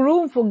make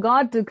room for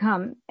God to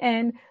come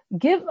and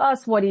give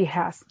us what he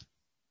has.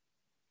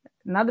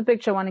 Another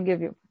picture I want to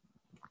give you.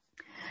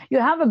 You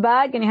have a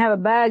bag and you have a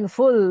bag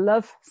full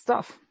of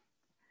stuff.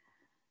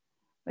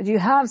 But you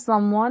have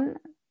someone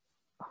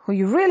who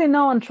you really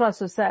know and trust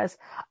who says,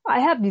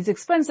 I have these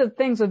expensive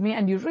things with me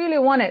and you really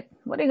want it.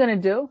 What are you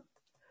going to do?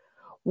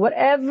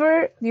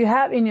 Whatever you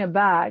have in your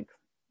bag,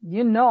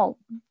 you know,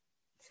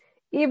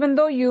 even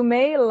though you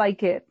may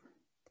like it,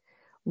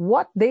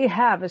 what they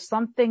have is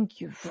something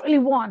you really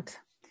want.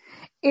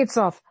 It's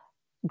of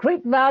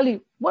great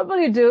value. What will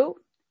you do?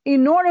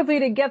 In order for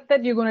you to get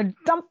that, you're going to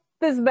dump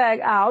this bag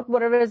out,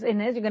 whatever is in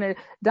it, you're going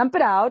to dump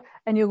it out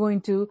and you're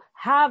going to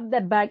have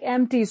that bag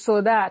empty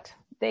so that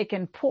they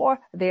can pour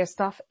their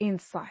stuff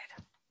inside.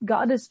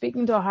 God is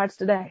speaking to our hearts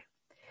today.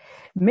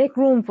 Make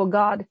room for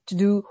God to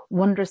do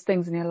wondrous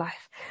things in your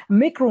life.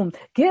 Make room.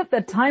 Give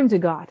that time to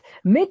God.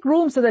 Make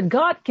room so that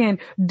God can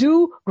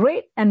do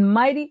great and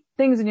mighty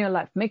things in your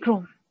life. Make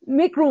room.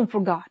 Make room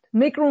for God.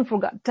 Make room for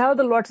God. Tell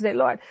the Lord today,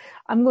 Lord,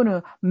 I'm going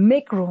to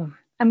make room.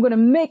 I'm going to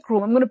make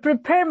room. I'm going to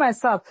prepare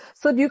myself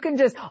so that you can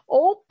just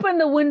open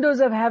the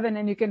windows of heaven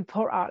and you can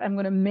pour out. I'm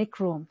going to make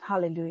room.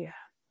 Hallelujah.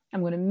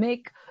 I'm going to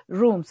make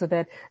room so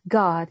that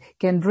God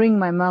can bring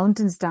my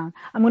mountains down.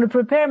 I'm going to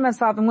prepare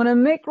myself. I'm going to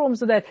make room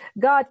so that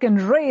God can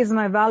raise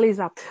my valleys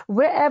up.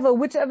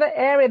 Whichever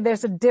area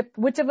there's a dip,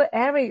 whichever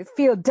area you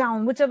feel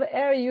down, whichever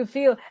area you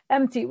feel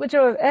empty,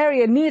 whichever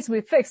area needs to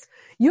be fixed,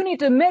 you need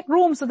to make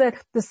room so that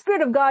the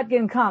Spirit of God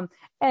can come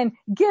and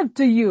give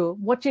to you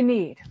what you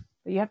need.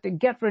 You have to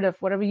get rid of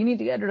whatever you need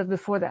to get rid of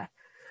before that.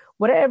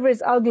 Whatever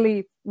is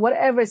ugly,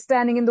 whatever is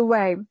standing in the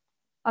way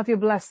of your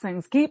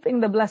blessings, keeping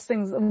the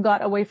blessings of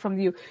God away from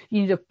you,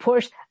 you need to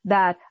push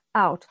that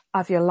out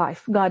of your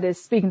life. God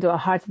is speaking to our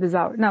hearts this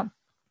hour. Now,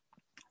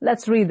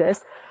 let's read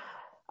this.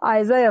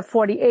 Isaiah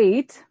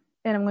 48,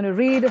 and I'm going to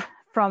read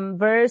from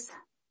verse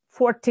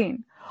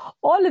 14.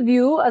 All of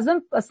you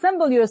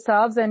assemble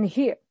yourselves and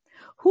hear.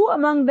 Who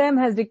among them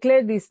has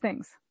declared these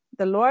things?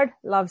 The Lord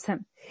loves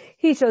him.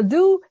 He shall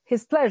do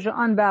his pleasure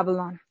on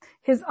Babylon.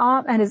 His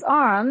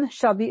arm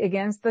shall be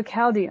against the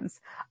Chaldeans.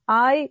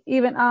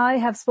 Even I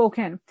have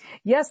spoken.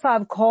 Yes, I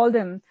have called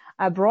him.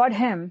 I brought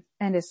him,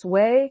 and his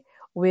way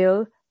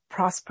will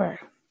prosper.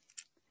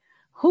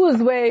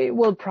 Whose way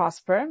will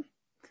prosper?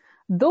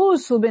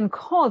 Those who've been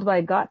called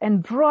by God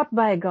and brought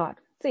by God.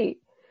 See,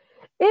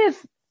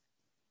 if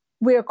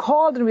we are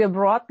called and we are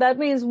brought, that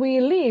means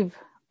we leave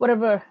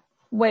whatever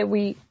way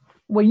we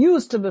were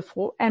used to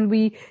before, and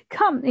we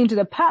come into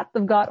the path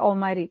of God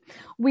Almighty.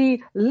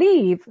 We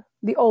leave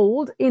the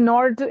old in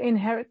order to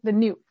inherit the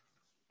new.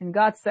 And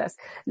God says,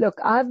 look,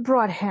 I've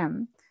brought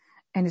him,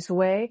 and his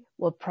way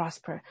will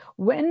prosper.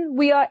 When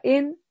we are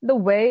in the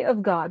way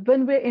of God,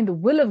 when we're in the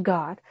will of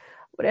God,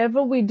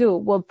 whatever we do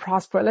will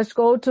prosper. Let's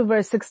go to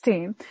verse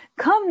 16.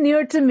 Come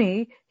near to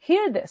me,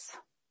 hear this.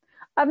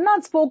 I've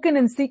not spoken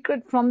in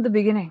secret from the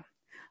beginning.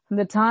 From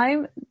the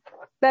time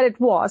that it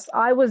was,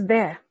 I was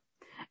there.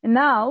 And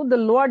now the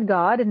Lord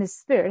God and his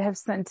Spirit have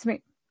sent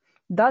me.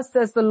 Thus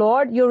says the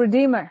Lord, your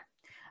Redeemer,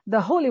 the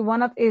Holy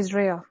One of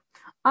Israel.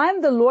 I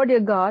am the Lord your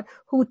God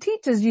who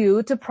teaches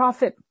you to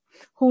profit,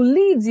 who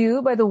leads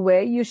you by the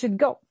way you should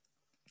go.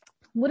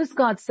 What is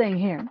God saying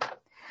here?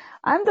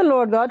 I am the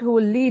Lord God who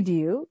will lead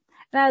you,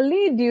 and I'll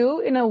lead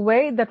you in a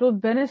way that will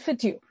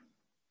benefit you.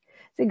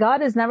 See,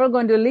 God is never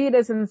going to lead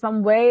us in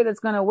some way that's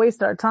going to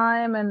waste our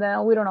time, and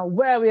then we don't know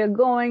where we are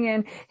going,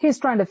 and he's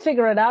trying to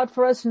figure it out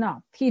for us.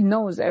 No, he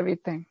knows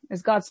everything.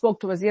 As God spoke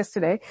to us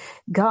yesterday,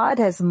 God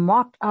has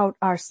marked out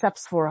our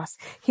steps for us.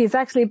 He's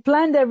actually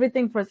planned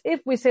everything for us. If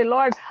we say,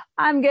 Lord,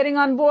 I'm getting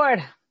on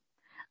board.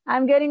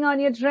 I'm getting on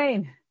your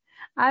train.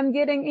 I'm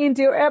getting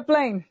into your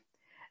airplane.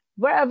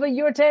 Wherever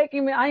you're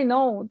taking me, I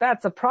know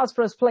that's a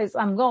prosperous place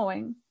I'm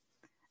going.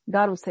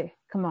 God will say,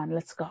 come on,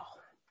 let's go.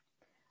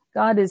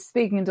 God is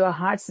speaking to our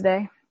hearts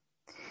today.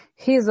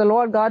 He is the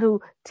Lord God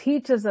who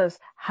teaches us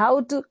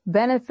how to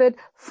benefit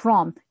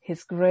from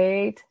his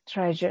great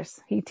treasures.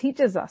 He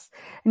teaches us.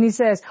 And he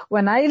says,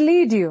 when I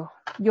lead you,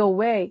 your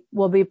way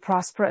will be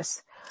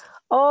prosperous.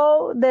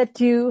 Oh,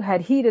 that you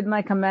had heeded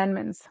my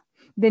commandments.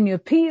 Then your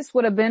peace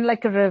would have been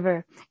like a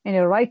river, and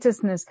your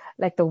righteousness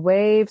like the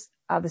waves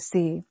of the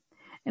sea.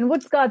 And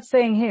what's God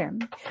saying here?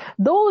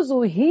 Those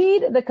who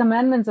heed the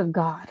commandments of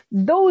God,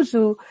 those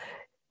who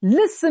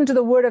listen to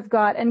the word of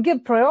God and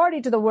give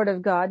priority to the word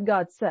of God,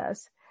 God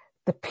says,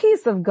 the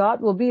peace of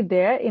God will be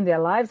there in their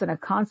lives in a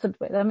constant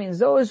way. That means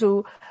those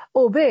who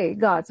obey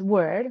God's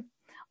word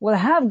will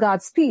have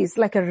God's peace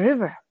like a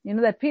river. You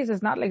know, that peace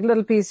is not like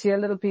little peace here,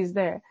 little peace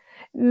there.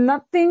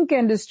 Nothing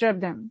can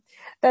disturb them.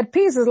 That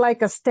peace is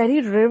like a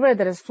steady river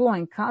that is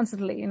flowing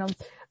constantly. You know,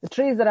 the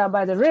trees that are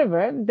by the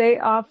river, they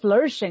are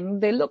flourishing.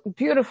 They look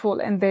beautiful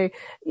and they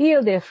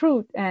yield their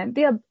fruit, and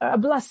they are a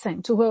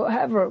blessing to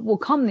whoever will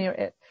come near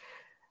it.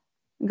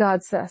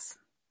 God says,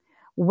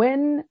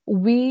 when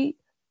we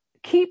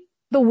keep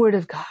the word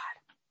of God,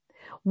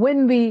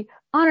 when we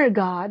honor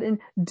God and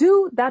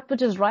do that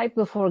which is right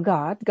before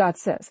God, God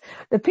says,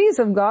 the peace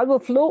of God will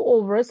flow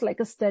over us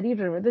like a steady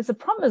river. There's a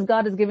promise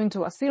God is giving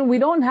to us. You know, we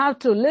don't have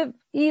to live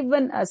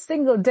even a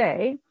single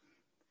day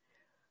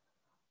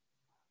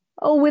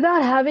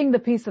without having the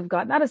peace of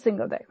God, not a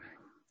single day.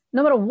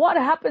 No matter what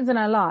happens in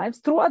our lives,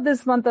 throughout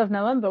this month of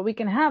November, we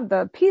can have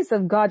the peace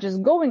of God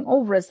just going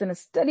over us in a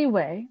steady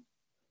way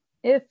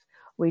if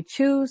we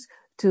choose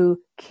to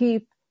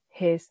keep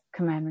his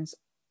commandments.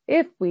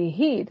 If we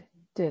heed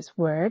to his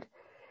word,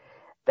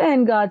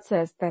 then God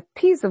says that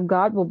peace of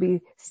God will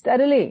be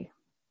steadily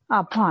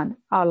upon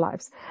our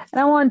lives. And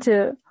I want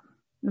to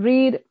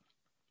read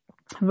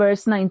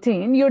verse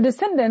 19. Your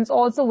descendants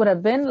also would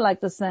have been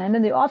like the sand,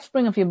 and the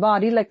offspring of your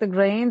body like the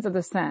grains of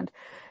the sand.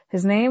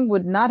 His name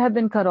would not have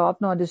been cut off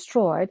nor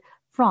destroyed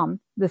from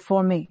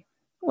before me.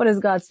 What is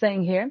God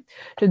saying here?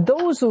 To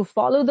those who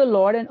follow the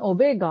Lord and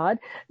obey God,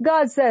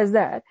 God says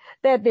that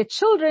their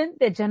children,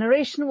 their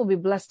generation will be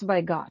blessed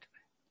by God.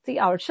 See,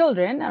 our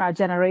children and our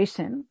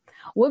generation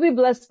will be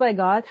blessed by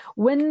God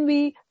when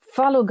we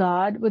follow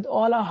God with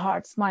all our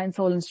hearts, mind,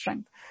 soul, and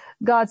strength.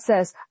 God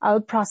says, I'll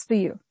prosper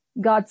you.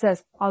 God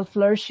says, I'll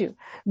flourish you.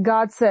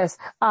 God says,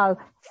 I'll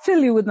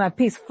fill you with my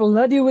peace,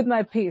 flood you with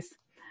my peace.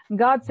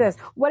 God says,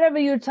 whatever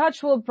you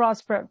touch will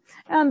prosper.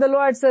 And the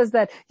Lord says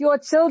that your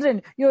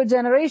children, your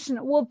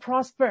generation will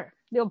prosper.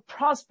 They'll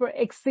prosper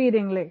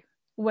exceedingly.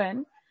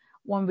 When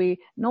we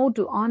know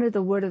to honor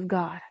the word of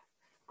God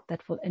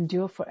that will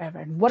endure forever.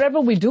 And whatever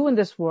we do in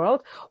this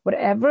world,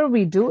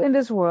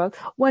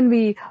 when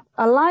we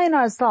align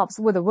ourselves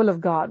with the will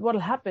of God, what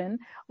will happen?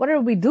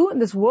 Whatever we do in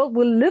this world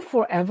will live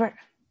forever.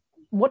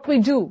 What we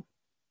do,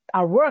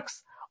 our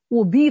works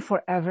will be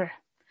forever.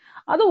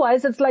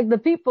 Otherwise, it's like the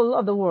people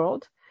of the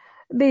world.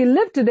 They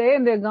live today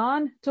and they're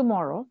gone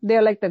tomorrow.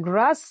 They're like the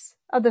grass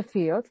of the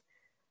field.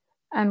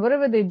 And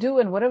whatever they do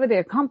and whatever they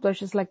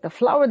accomplish is like the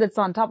flower that's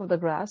on top of the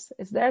grass.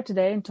 It's there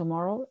today and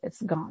tomorrow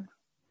it's gone.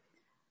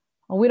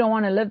 And we don't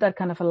want to live that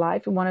kind of a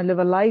life. We want to live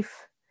a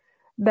life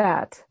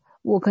that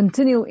will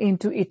continue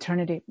into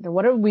eternity. That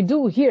whatever we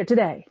do here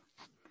today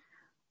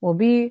will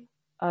be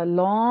a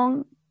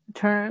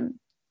long-term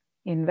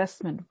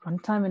investment,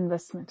 one-time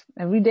investment.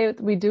 Every day that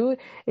we do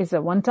is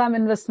a one-time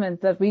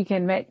investment that we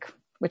can make,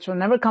 which will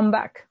never come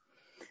back.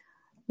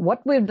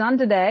 What we've done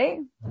today,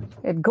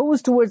 it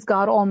goes towards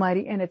God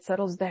Almighty and it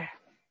settles there.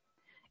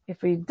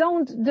 If we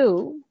don't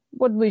do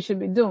what we should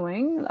be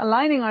doing,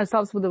 aligning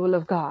ourselves with the will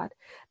of God,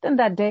 then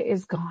that day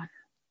is gone.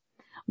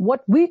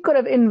 What we could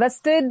have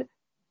invested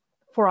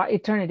for our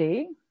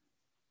eternity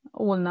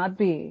will not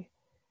be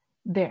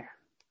there.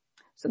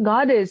 So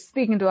God is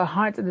speaking to our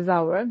hearts at this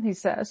hour. He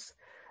says,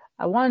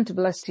 I want to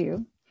bless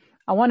you.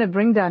 I want to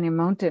bring down your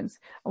mountains.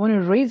 I want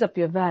to raise up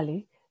your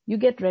valley. You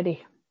get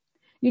ready.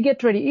 You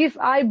get ready. If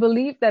I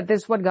believe that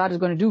this is what God is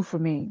going to do for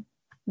me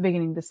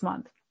beginning this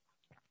month,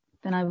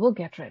 then I will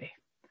get ready.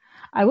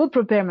 I will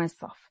prepare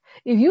myself.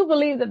 If you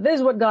believe that this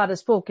is what God has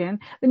spoken,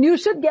 then you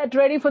should get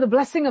ready for the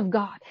blessing of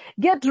God.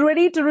 Get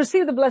ready to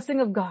receive the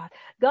blessing of God.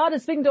 God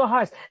is speaking to our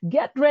hearts.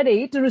 Get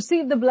ready to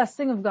receive the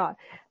blessing of God.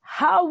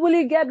 How will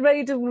you get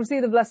ready to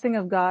receive the blessing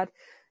of God?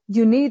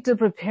 You need to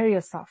prepare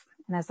yourself.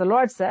 And as the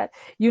Lord said,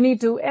 you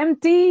need to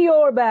empty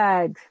your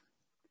bag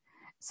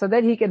so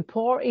that He can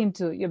pour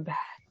into your bag.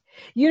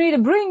 You need to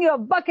bring your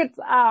buckets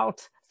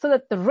out so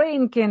that the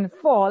rain can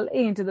fall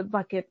into the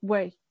bucket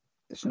where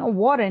there's no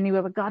water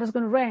anywhere, but God is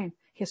going to rain.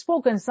 He has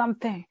spoken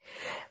something.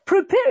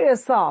 Prepare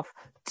yourself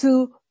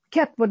to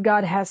get what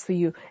God has for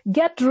you.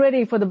 Get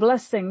ready for the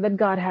blessing that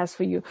God has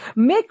for you.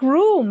 Make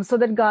room so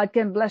that God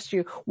can bless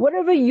you.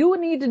 Whatever you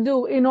need to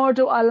do in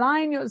order to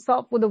align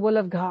yourself with the will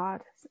of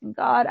God.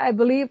 God, I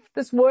believe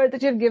this word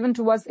that you have given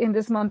to us in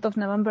this month of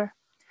November,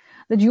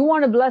 that you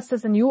want to bless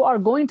us and you are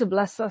going to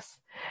bless us.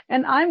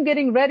 And I'm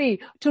getting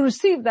ready to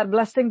receive that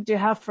blessing that you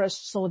have for us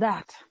so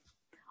that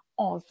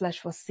all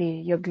flesh will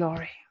see your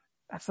glory.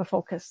 That's the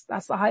focus.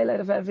 That's the highlight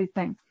of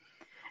everything.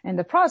 In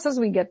the process,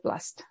 we get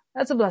blessed.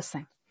 That's a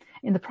blessing.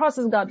 In the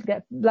process, God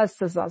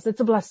blesses us. It's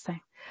a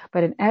blessing.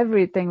 But in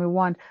everything, we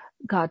want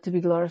God to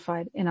be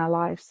glorified in our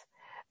lives.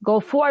 Go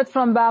forth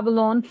from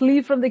Babylon,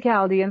 flee from the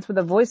Chaldeans with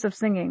a voice of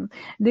singing.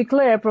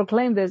 Declare,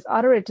 proclaim this,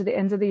 utter it to the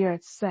ends of the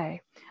earth.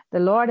 Say, the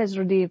Lord has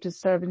redeemed his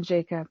servant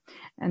Jacob,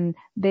 and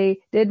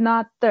they did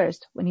not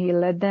thirst when he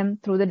led them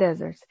through the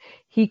deserts.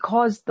 He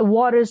caused the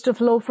waters to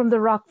flow from the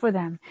rock for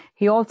them.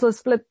 He also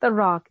split the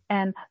rock,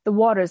 and the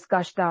waters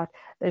gushed out.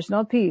 There's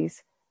no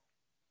peace,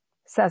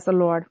 says the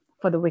Lord,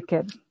 for the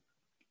wicked.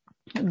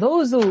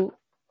 Those who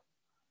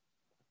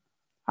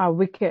are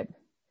wicked,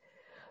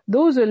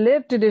 those who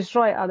live to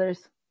destroy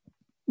others,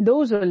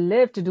 those who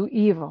live to do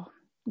evil,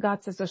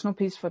 God says there's no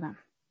peace for them.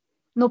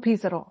 No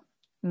peace at all.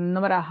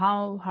 No matter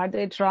how hard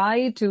they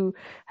try to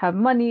have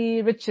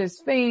money, riches,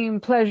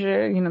 fame,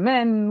 pleasure,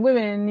 men,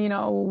 women,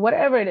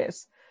 whatever it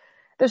is,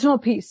 there's no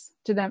peace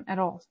to them at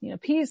all.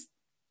 Peace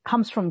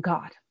comes from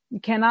God. You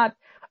cannot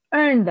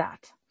earn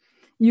that.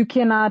 You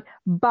cannot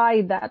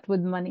buy that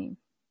with money.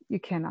 You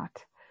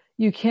cannot.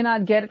 You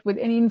cannot get it with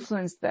any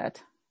influence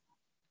that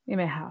you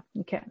may have.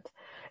 You can't.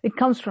 It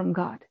comes from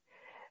God.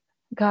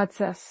 God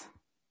says,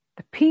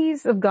 the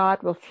peace of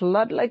God will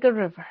flood like a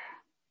river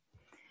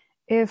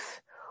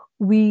if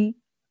we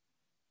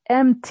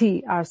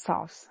empty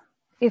ourselves,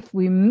 if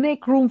we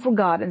make room for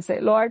God and say,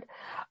 Lord,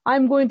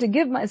 I'm going to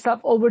give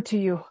myself over to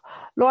you.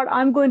 Lord,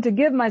 I'm going to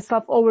give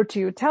myself over to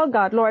you. Tell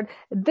God, Lord,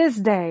 this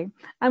day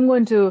I'm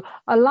going to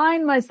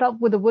align myself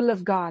with the will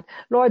of God.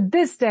 Lord,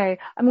 this day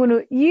I'm going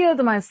to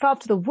yield myself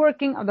to the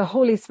working of the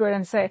Holy Spirit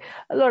and say,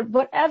 Lord,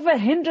 whatever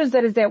hindrance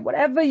that is there,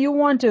 whatever you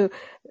want to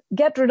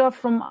get rid of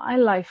from my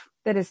life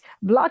that is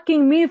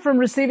blocking me from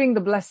receiving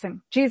the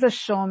blessing, Jesus,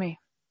 show me.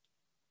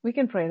 We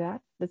can pray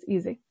that. That's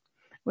easy.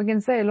 We can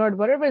say, Lord,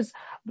 whatever is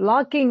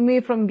blocking me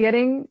from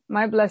getting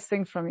my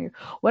blessing from you,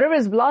 whatever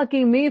is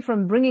blocking me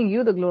from bringing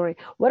you the glory,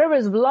 whatever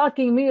is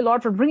blocking me,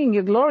 Lord, from bringing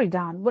your glory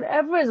down,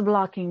 whatever is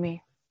blocking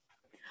me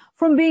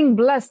from being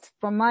blessed,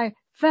 from my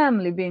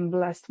family being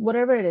blessed,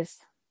 whatever it is,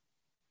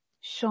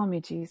 show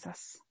me,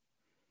 Jesus,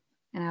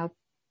 and I'll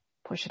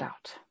push it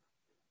out.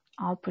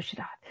 I'll push it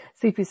out.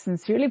 See, if we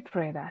sincerely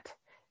pray that,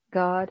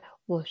 God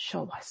will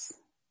show us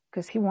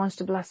because he wants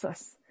to bless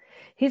us.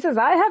 He says,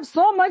 I have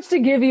so much to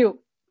give you.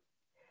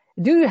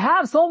 Do you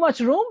have so much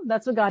room?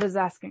 That's what God is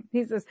asking.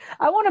 He says,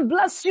 I want to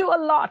bless you a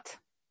lot.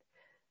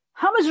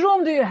 How much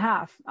room do you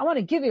have? I want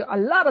to give you a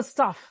lot of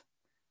stuff.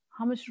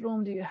 How much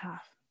room do you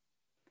have?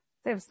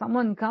 If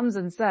someone comes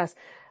and says,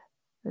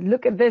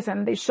 look at this,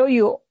 and they show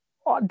you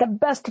the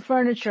best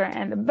furniture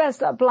and the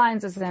best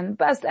appliances and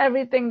best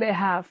everything they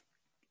have,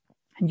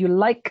 and you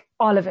like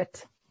all of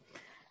it,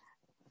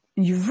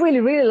 and you really,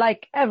 really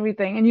like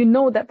everything, and you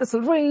know that this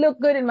will really look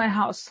good in my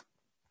house.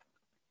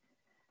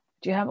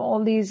 Do you have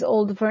all these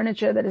old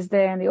furniture that is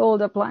there and the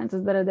old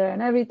appliances that are there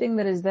and everything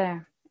that is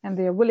there, and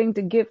they're willing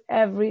to give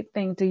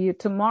everything to you?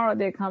 Tomorrow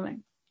they're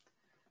coming.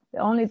 The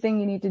only thing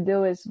you need to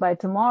do is by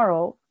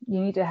tomorrow, you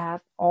need to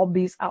have all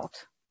these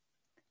out.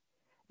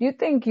 Do you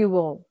think you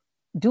will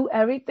do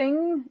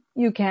everything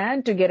you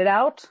can to get it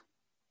out?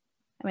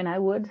 I mean, I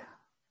would.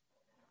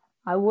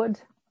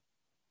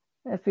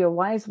 If you're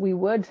wise, we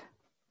would.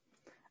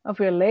 If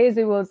you're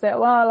lazy, we'll say,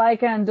 well, I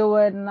can't do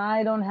it and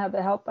I don't have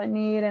the help I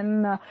need,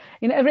 and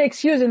every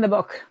excuse in the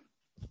book.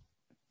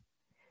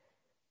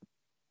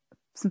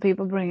 Some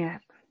people bring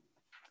it.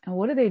 And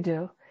what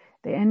do?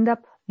 They end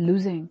up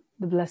losing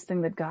the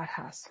blessing that God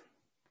has.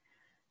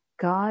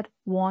 God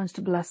wants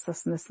to bless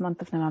us in this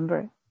month of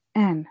November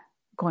and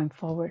going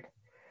forward.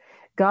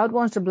 God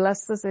wants to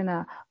bless us in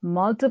a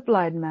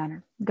multiplied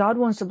manner. God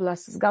wants to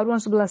bless us. God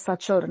wants to bless our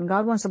children.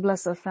 God wants to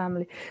bless our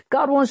family.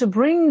 God wants to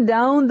bring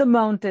down the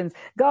mountains.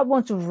 God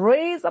wants to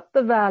raise up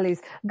the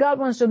valleys. God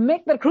wants to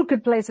make the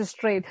crooked places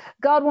straight.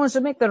 God wants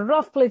to make the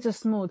rough places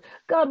smooth.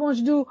 God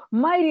wants to do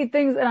mighty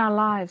things in our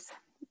lives.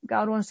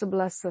 God wants to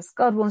bless us.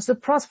 God wants to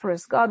prosper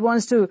us. God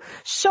wants to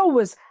show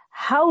us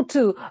how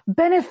to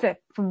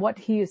benefit from what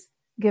He is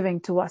giving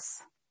to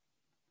us.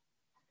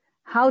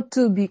 How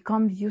to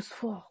become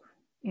useful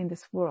in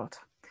this world.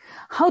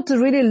 How to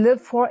really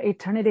live for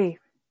eternity.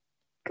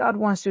 God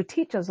wants to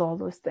teach us all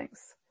those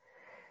things.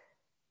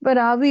 But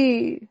are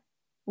we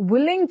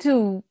willing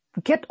to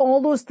get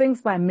all those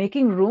things by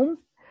making room?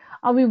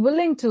 Are we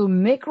willing to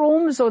make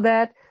room so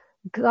that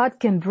God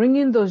can bring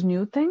in those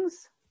new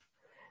things?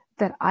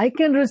 That I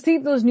can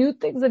receive those new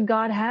things that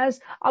God has?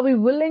 Are we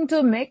willing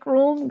to make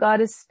room?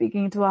 God is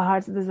speaking to our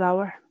hearts this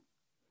hour.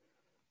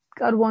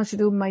 God wants to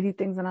do mighty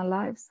things in our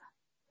lives.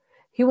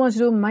 He wants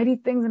to do mighty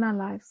things in our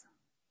lives.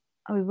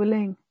 Are we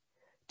willing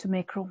to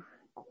make room?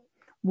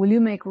 Will you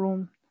make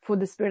room for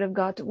the Spirit of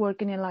God to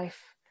work in your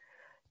life?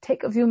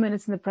 Take a few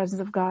minutes in the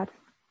presence of God.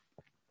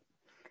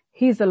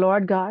 He is the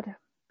Lord God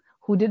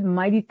who did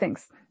mighty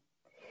things.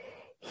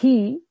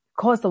 He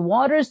caused the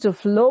waters to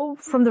flow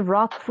from the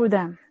rock through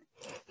them.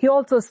 He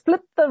also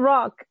split the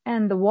rock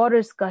and the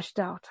waters gushed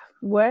out.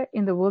 Where?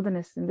 In the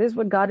wilderness. And this is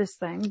what God is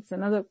saying. It's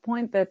another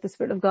point that the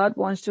Spirit of God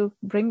wants to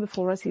bring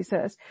before us. He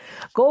says,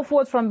 go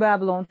forth from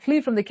Babylon,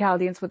 flee from the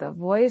Chaldeans with a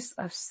voice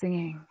of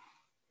singing.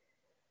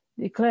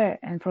 Declare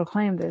and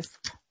proclaim this.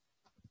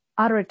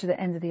 Utter it to the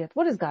ends of the earth.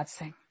 What is God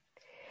saying?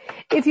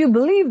 If you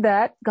believe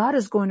that God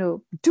is going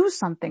to do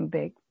something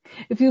big,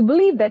 if you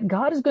believe that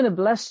God is going to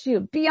bless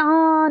you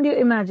beyond your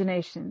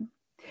imagination,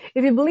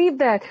 if you believe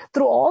that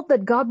through all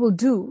that God will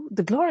do,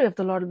 the glory of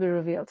the Lord will be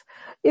revealed.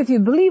 If you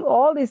believe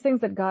all these things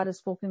that God has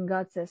spoken,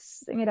 God says,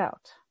 sing it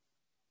out.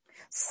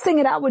 Sing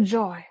it out with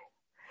joy.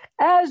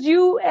 As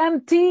you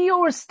empty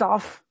your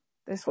stuff,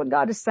 this is what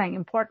God is saying,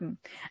 important.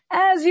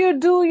 As you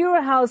do your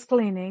house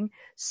cleaning,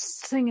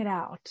 sing it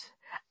out.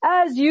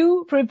 As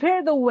you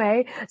prepare the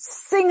way,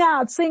 sing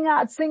out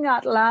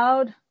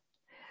loud.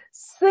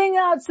 Sing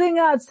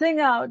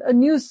out a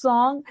new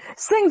song.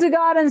 Sing to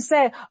God and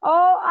say,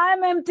 oh,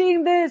 I'm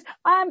emptying this.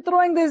 I'm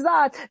throwing this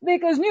out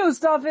because new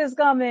stuff is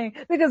coming.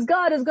 Because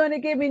God is going to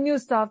give me new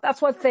stuff.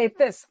 That's what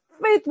faith is.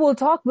 Faith will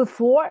talk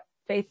before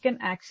faith can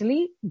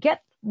actually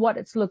get what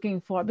it's looking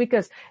for,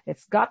 because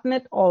it's gotten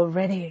it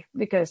already.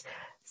 Because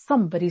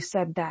somebody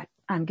said that,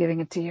 I'm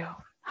giving it to you.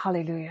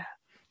 Hallelujah.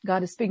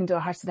 God is speaking to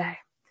our hearts today.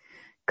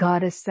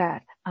 God has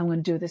said, I'm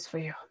going to do this for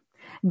you.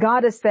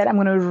 God has said, I'm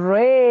going to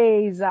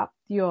raise up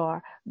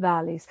your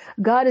valleys.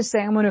 God is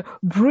saying, I'm going to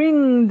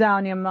bring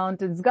down your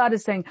mountains. God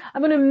is saying,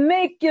 I'm going to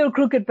make your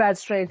crooked path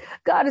straight.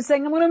 God is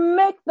saying, I'm going to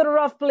make the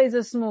rough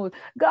places smooth.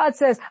 God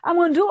says, I'm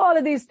going to do all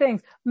of these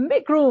things.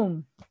 Make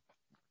room.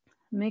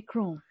 Make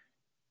room.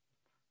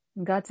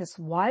 And God says,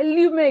 while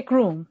you make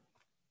room,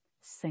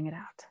 sing it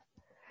out.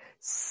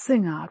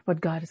 Sing out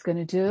what God is going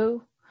to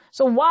do.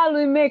 So while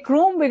we make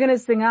room, we're going to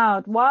sing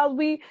out. While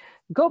we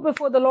go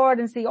before the Lord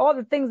and see all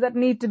the things that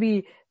need to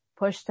be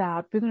pushed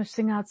out, we're going to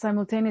sing out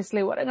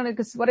simultaneously. What are you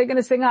going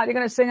to sing out? You're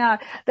going to sing out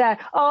that,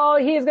 oh,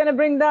 He's going to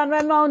bring down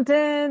my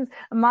mountains.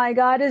 My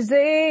God is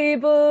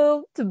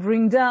able to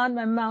bring down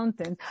my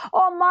mountains.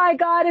 Oh, my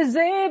God is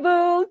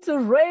able to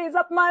raise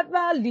up my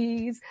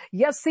valleys.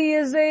 Yes, He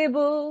is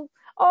able.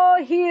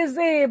 Oh, He is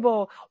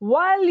able.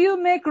 While you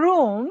make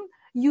room,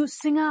 you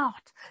sing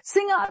out.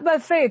 Sing out by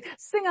faith.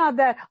 Sing out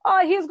that,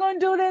 oh, He's going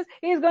to do this.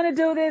 He's going to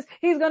do this.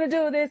 He's going to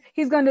do this.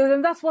 He's going to do this.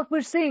 And that's what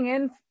we're seeing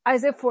in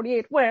Isaiah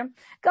 48, where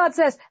God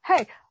says,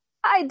 hey,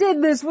 I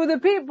did this for the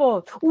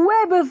people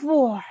way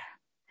before.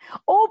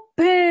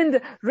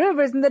 Opened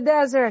rivers in the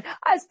desert.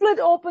 I split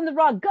open the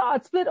rock.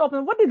 God split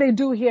open. What did they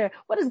do here?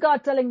 What is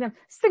God telling them?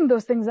 Sing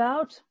those things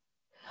out.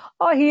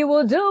 Oh, he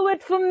will do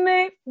it for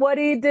me, what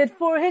he did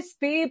for his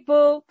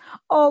people,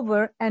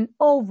 over and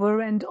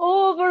over and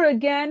over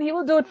again. He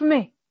will do it for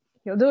me.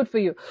 He'll do it for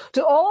you.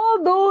 To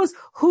all those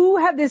who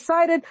have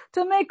decided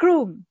to make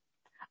room,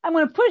 I'm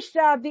going to push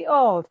out the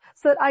old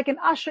so that I can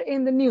usher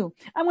in the new.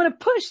 I'm going to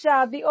push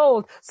out the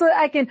old so that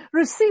I can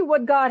receive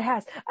what God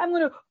has. I'm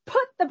going to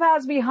put the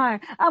past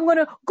behind. I'm going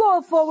to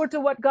go forward to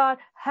what God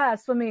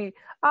has for me.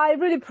 I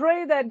really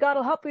pray that God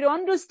will help you to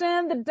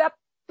understand the depth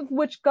of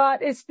which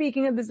God is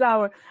speaking at this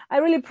hour. I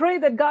really pray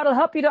that God will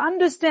help you to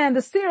understand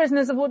the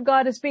seriousness of what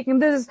God is speaking.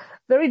 This is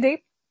very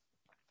deep.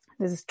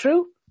 This is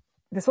true.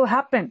 This will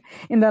happen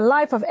in the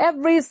life of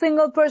every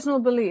single person who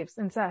believes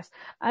and says,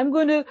 I'm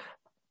going to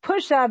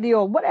push out the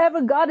old.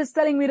 Whatever God is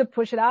telling me to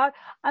push it out,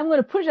 I'm going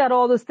to push out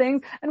all those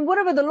things. And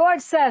whatever the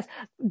Lord says,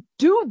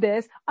 do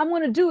this, I'm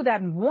going to do that.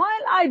 And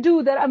while I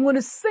do that, I'm going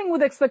to sing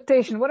with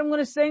expectation. What I'm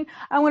going to sing?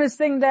 I'm going to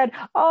sing that,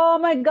 oh,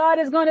 my God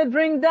is going to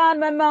bring down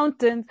my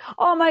mountains.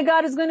 Oh, my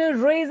God is going to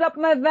raise up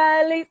my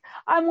valleys.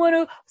 I'm going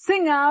to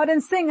sing out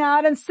and sing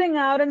out and sing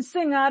out and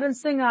sing out and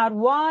sing out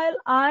while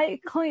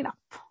I clean up.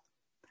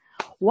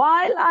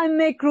 While I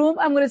make room,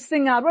 I'm going to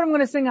sing out. What I'm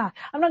going to sing out?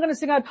 I'm not going to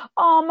sing out,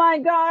 oh my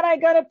God, I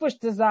got to push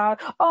this out.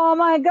 Oh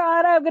my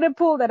God, I'm going to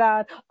pull that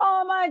out.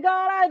 Oh my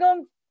God, I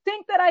don't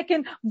think that I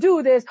can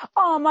do this.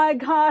 Oh my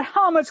God,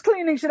 how much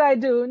cleaning should I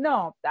do?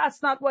 No,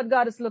 that's not what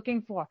God is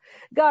looking for.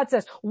 God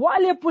says,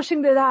 while you're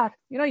pushing this out,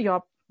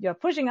 you're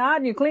pushing out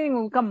and your cleaning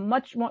will come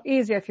much more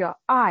easier if your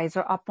eyes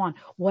are up on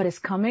what is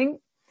coming.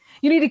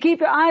 You need to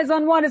keep your eyes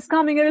on what is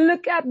coming and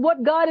look at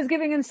what God is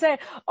giving and say,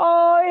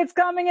 oh, it's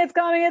coming, it's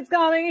coming, it's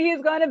coming.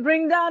 He's going to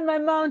bring down my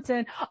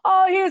mountain.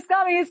 Oh, he's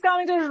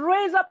coming to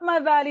raise up my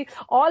valley.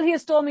 All he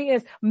has told me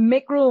is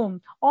make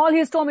room. All he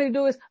has told me to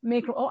do is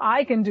make room. Oh,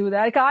 I can do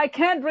that. I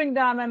cannot bring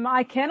down my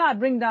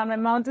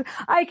mountain.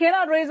 I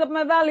cannot raise up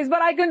my valleys,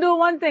 but I can do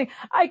one thing.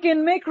 I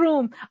can make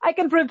room. I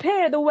can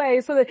prepare the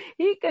way so that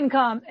he can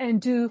come and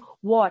do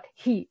what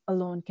he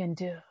alone can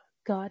do.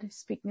 God is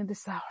speaking at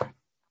this hour.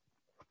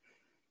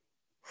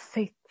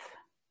 Faith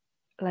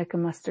like a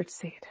mustard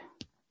seed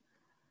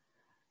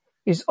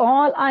is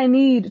all I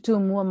need to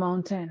move a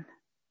mountain.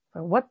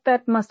 But what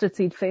that mustard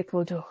seed faith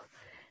will do,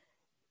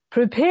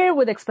 prepare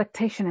with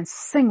expectation and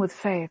sing with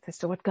faith as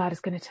to what God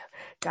is going to do.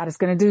 God is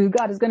going to do,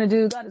 God is going to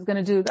do, God is going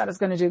to do, God is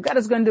going to do, God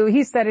is going to do.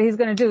 He said it, he's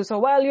going to do. So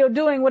while you're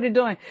doing what you're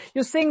doing,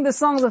 you sing the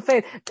songs of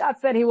faith. God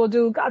said he will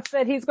do. God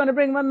said he's going to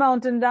bring my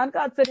mountain down.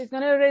 God said he's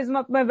going to raise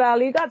up my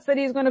valley. God said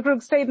he's going to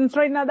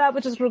straighten out that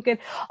which is crooked.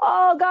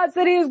 Oh, God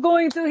said he's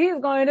going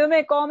to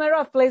make all my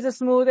rough places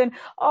smooth. And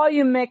oh,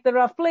 you make the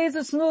rough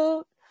places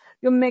smooth.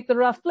 You make the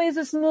rough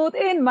places smooth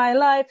in my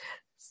life.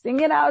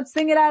 Sing it out,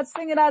 sing it out,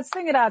 sing it out,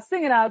 sing it out,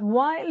 sing it out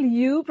while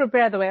you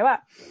prepare the way.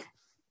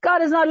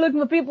 God is not looking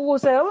for people who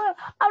say, well,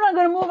 I'm not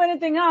going to move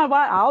anything out.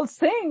 I'll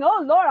sing.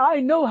 Oh, Lord, I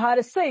know how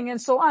to sing.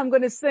 And so I'm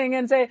going to sing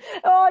and say,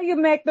 oh, you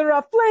make the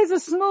rough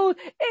places smooth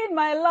in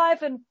my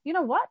life. And you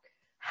know what?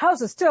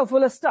 House is still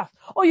full of stuff.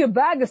 Oh, your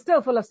bag is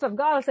still full of stuff.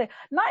 God will say,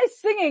 nice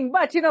singing,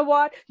 but you know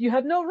what? You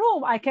have no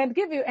room. I can't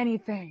give you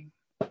anything.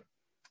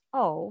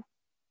 Oh,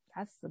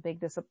 that's the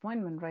big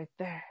disappointment right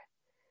there.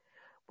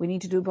 We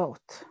need to do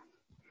both.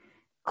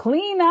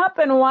 Clean up,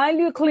 and while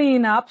you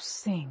clean up,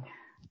 sing.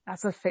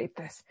 That's what faith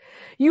is.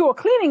 You are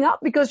cleaning up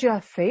because you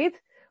have faith,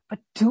 but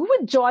do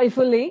it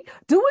joyfully.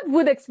 Do it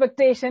with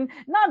expectation,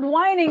 not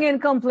whining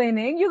and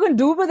complaining. You can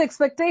do it with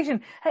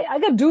expectation. Hey, I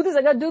gotta do this,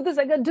 I gotta do this,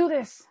 I gotta do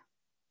this.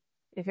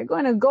 If you're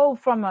going to go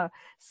from a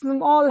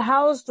small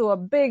house to a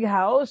big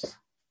house,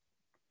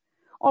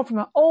 or from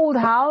an old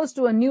house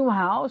to a new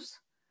house,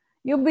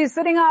 you'll be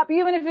sitting up,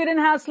 even if you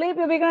didn't have sleep,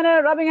 you'll be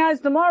rubbing eyes.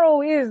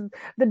 Tomorrow is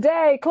the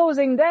day,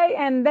 closing day,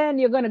 and then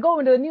you're going to go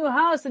into a new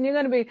house and you're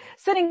going to be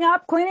sitting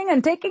up, cleaning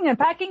and taking and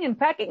packing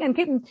and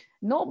keeping.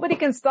 Nobody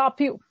can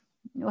stop you.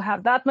 You'll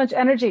have that much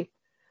energy.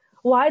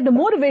 Why? The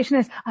motivation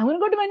is, I'm going to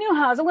go to my new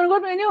house. I'm going to go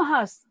to my new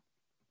house.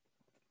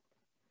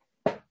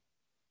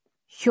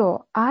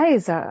 Your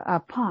eyes are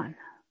upon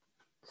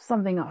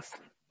something else.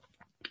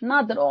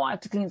 Not that, oh, I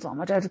have to clean so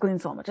much, I have to clean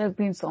so much, I have to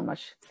clean so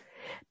much.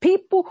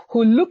 People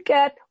who look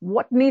at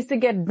what needs to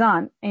get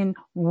done and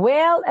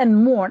wail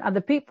and mourn are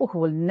the people who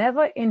will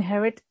never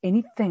inherit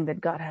anything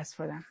that God has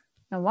for them.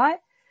 Now why?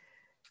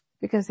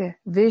 Because their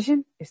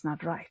vision is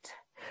not right.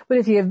 But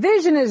if your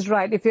vision is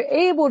right, if you're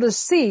able to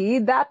see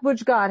that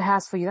which God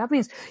has for you, that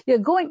means you're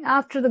going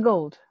after the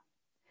gold.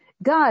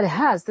 God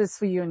has this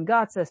for you, and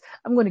God says,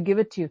 I'm going to give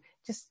it to you.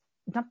 Just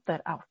dump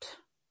that out.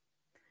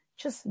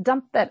 Just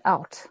dump that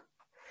out.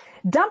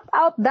 Dump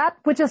out that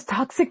which is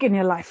toxic in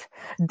your life.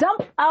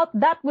 Dump out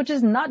that which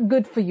is not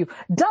good for you.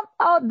 Dump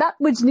out that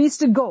which needs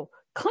to go.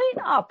 Clean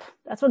up.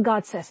 That's what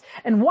God says.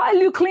 And while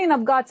you clean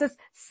up, God says,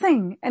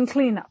 sing and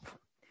clean up.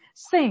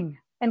 Sing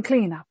and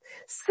clean up.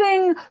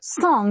 Sing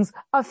songs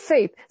of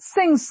faith.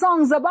 Sing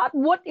songs about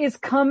what is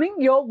coming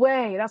your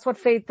way. That's what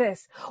faith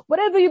is.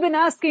 Whatever you've been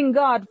asking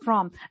God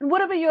from, and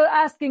whatever you're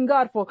asking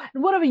God for,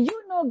 and whatever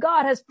you know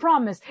God has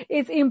promised,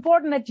 it's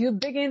important that you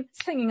begin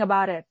singing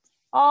about it.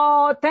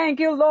 Oh, thank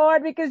you,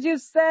 Lord, because you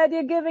said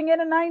you're giving it,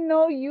 and I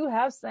know you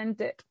have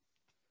sent it.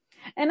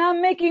 And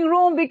I'm making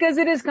room because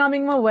it is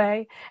coming my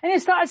way. And you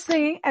start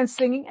singing and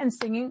singing and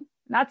singing,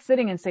 not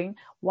sitting and singing,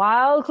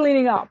 while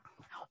cleaning up.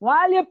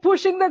 While you're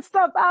pushing that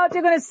stuff out,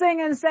 you're going to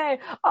sing and say,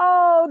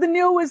 oh, the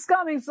new is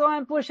coming, so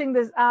I'm pushing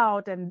this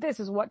out. And this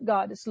is what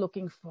God is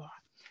looking for.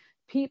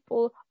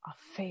 People of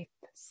faith,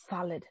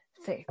 solid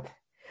faith.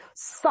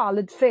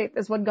 Solid faith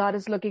is what God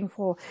is looking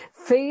for.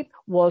 Faith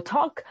will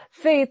talk,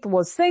 faith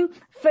will sing,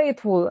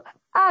 faith will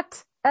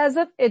act as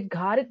if it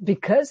got it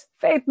because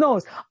faith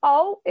knows,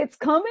 oh, it's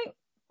coming.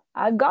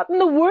 I've gotten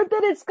the word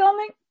that it's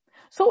coming.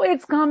 So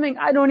it's coming.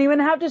 I don't even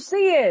have to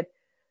see it.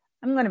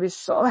 I'm going to be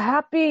so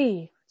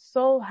happy.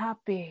 So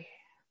happy.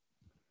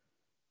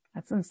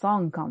 That's when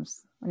song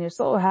comes. When you're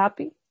so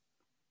happy,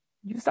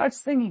 you start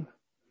singing.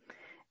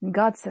 And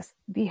God says,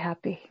 be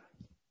happy.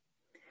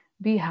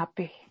 Be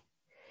happy.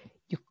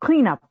 You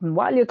clean up. And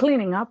while you're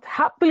cleaning up,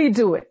 happily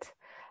do it.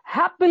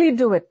 Happily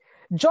do it.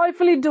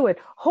 Joyfully do it.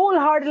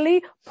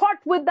 Wholeheartedly part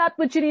with that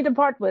which you need to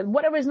part with.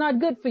 Whatever is not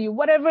good for you.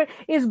 Whatever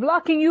is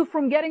blocking you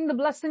from getting the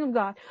blessing of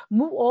God.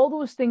 Move all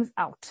those things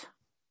out.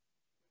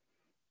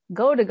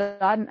 Go to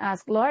God and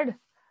ask, Lord,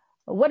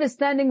 what is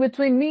standing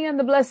between me and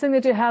the blessing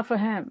that you have for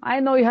him?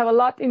 I know you have a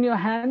lot in your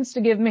hands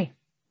to give me.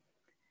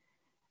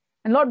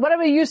 And Lord,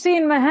 whatever you see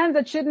in my hands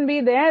that shouldn't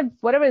be there,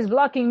 whatever is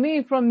blocking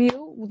me from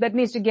you that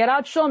needs to get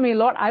out, show me,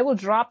 Lord, I will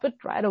drop it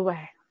right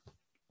away.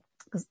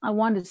 Because I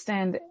want to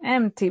stand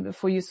empty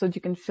before you so that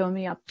you can fill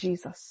me up,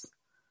 Jesus.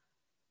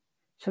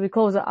 Shall we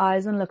close our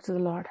eyes and look to the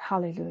Lord?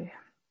 Hallelujah.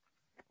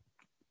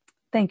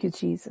 Thank you,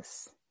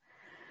 Jesus.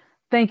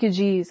 Thank you,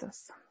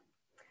 Jesus.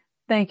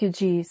 Thank you,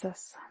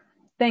 Jesus.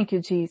 Thank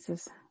you,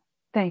 Jesus.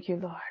 Thank you,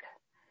 Lord.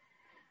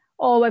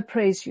 Oh, I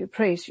praise you,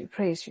 praise you,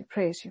 praise you,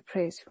 praise you,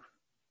 praise you.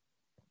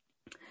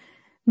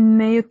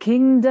 May your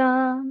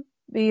kingdom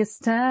be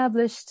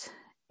established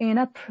in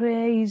our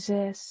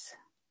praises.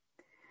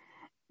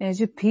 As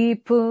your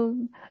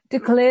people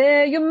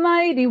declare your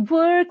mighty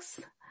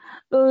works,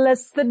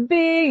 blessed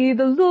be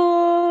the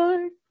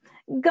Lord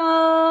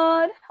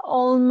God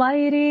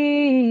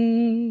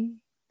Almighty,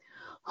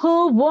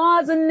 who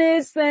was and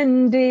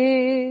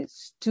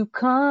is to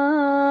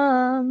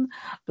come.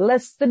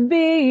 Blessed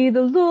be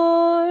the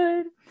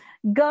Lord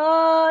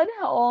God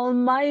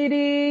Almighty,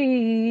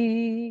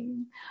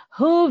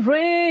 who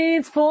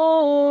reigns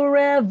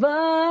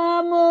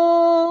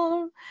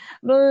forevermore.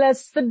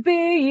 Blessed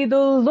be the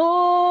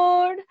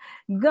Lord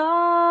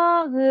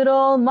God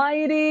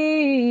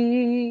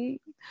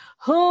Almighty,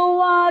 who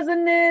was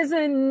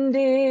and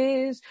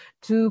is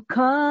to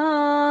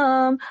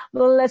come.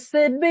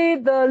 Blessed be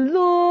the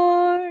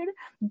Lord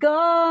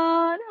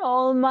God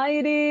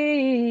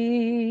Almighty,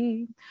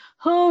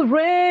 who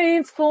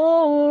reigns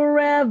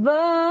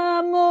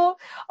forevermore.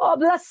 Oh,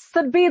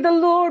 blessed be the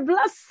Lord,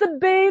 blessed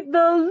be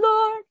the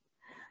Lord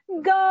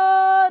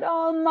God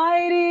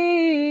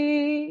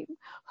Almighty,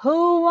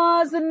 who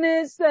was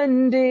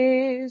and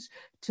is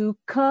to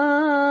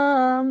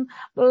come.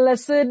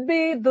 Blessed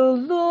be the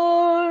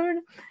Lord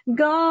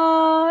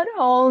God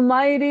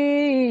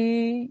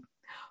Almighty,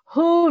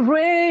 who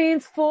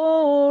reigns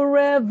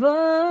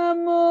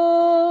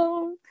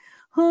forevermore,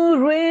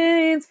 who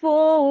reigns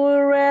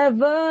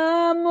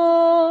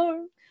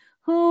forevermore,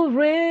 who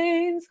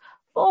reigns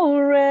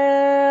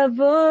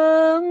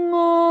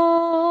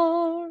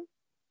forevermore.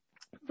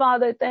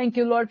 Father, thank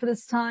you, Lord, for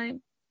this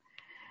time.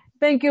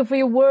 Thank you for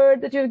your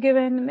word that you've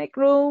given. Make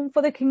room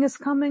for the King is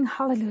coming.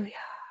 Hallelujah.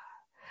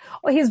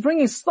 Oh, he's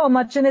bringing so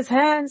much in his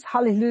hands.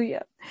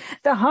 Hallelujah.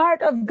 The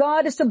heart of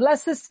God is to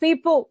bless his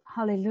people.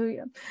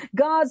 Hallelujah.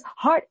 God's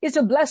heart is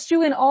to bless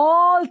you in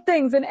all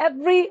things, in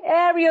every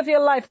area of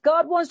your life.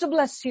 God wants to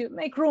bless you.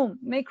 Make room,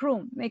 make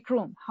room, make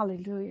room.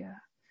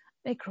 Hallelujah.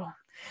 Make room.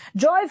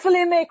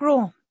 Joyfully make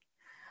room.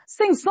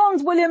 Sing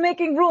songs while you're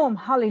making room.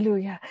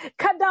 Hallelujah.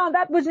 Cut down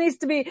that which needs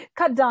to be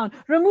cut down.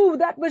 Remove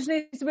that which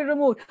needs to be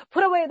removed.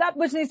 Put away that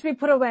which needs to be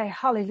put away.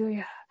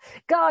 Hallelujah.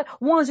 God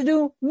wants to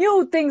do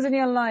new things in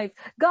your life.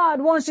 God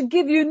wants to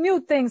give you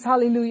new things.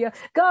 Hallelujah.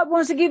 God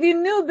wants to give you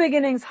new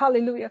beginnings.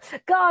 Hallelujah.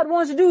 God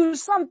wants to do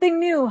something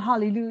new.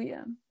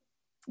 Hallelujah.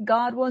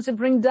 God wants to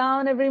bring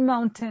down every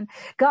mountain.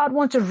 God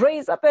wants to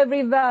raise up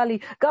every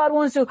valley. God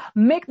wants to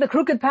make the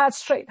crooked path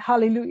straight.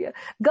 Hallelujah.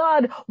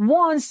 God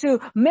wants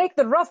to make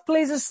the rough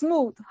places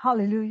smooth.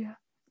 Hallelujah.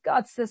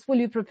 God says, will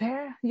you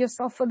prepare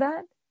yourself for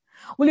that?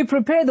 Will you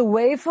prepare the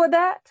way for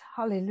that?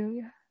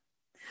 Hallelujah.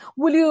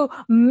 Will you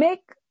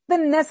make the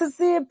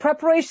necessary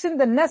preparations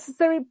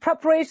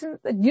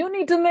that you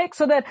need to make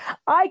so that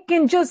I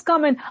can just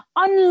come and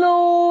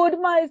unload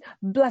my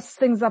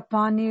blessings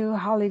upon you?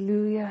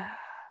 Hallelujah.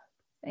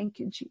 Thank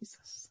you,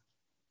 Jesus.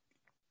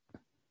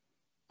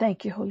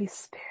 Thank you, Holy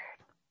Spirit.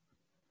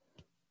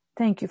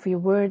 Thank you for your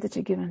word that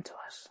you've given to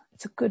us.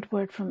 It's a good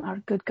word from our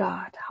good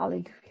God.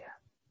 Hallelujah.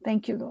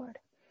 Thank you, Lord.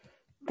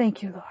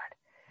 Thank you, Lord.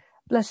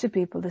 Bless your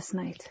people this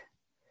night.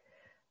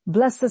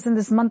 Bless us in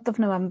this month of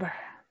November.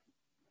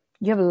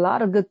 You have a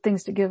lot of good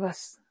things to give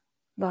us,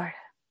 Lord.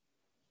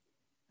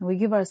 And we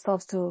give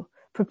ourselves to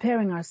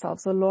preparing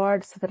ourselves, oh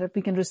Lord, so that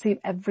we can receive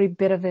every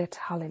bit of it.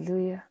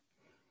 Hallelujah.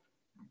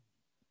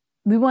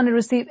 We want to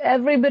receive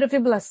every bit of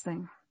your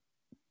blessing.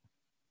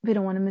 We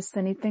don't want to miss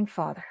anything,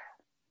 Father.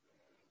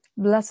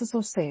 Bless us,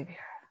 O Savior.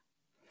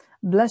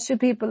 Bless your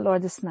people,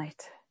 Lord, this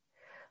night.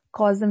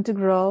 Cause them to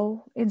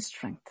grow in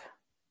strength.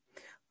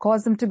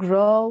 Cause them to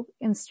grow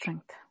in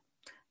strength.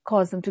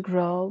 Cause them to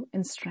grow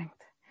in strength.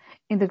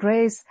 In the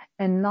grace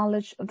and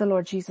knowledge of the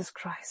Lord Jesus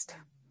Christ.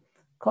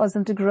 Cause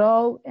them to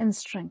grow in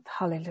strength.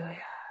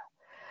 Hallelujah.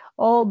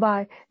 All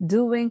by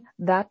doing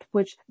that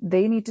which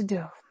they need to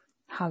do.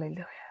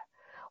 Hallelujah.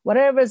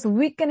 Whatever is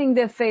weakening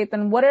their faith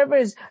and whatever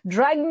is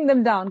dragging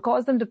them down,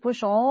 cause them to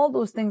push all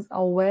those things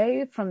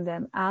away from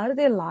them, out of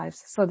their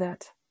lives, so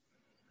that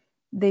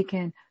they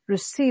can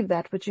receive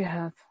that which you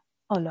have,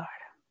 oh Lord.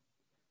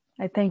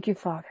 I thank you,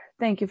 Father.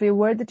 Thank you for your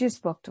word that you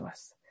spoke to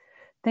us.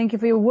 Thank you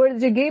for your word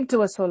that you gave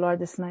to us, oh Lord,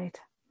 this night.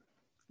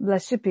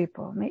 Bless your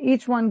people. May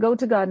each one go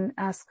to God and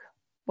ask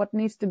what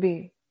needs to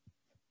be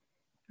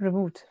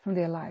removed from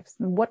their lives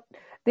and what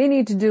they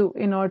need to do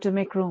in order to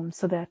make room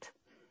so that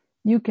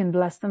you can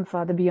bless them,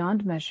 Father,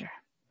 beyond measure.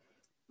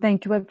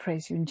 Thank you. I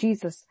praise you. In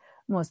Jesus'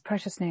 most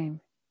precious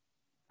name,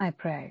 I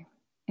pray.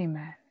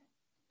 Amen.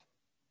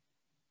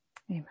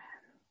 Amen.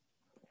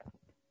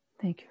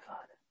 Thank you,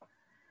 Father.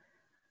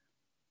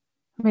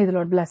 May the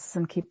Lord bless us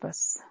and keep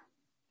us.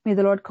 May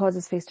the Lord cause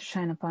his face to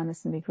shine upon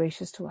us and be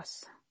gracious to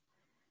us.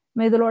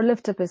 May the Lord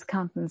lift up his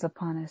countenance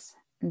upon us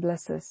and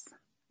bless us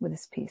with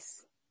his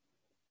peace.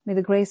 May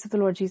the grace of the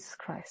Lord Jesus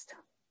Christ,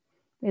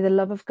 may the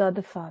love of God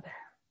the Father,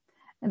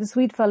 and the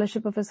sweet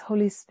fellowship of his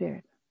Holy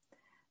Spirit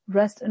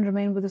rest and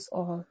remain with us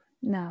all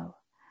now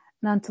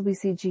and until we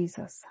see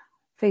Jesus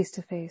face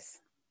to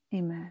face.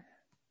 Amen.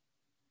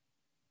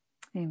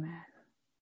 Amen.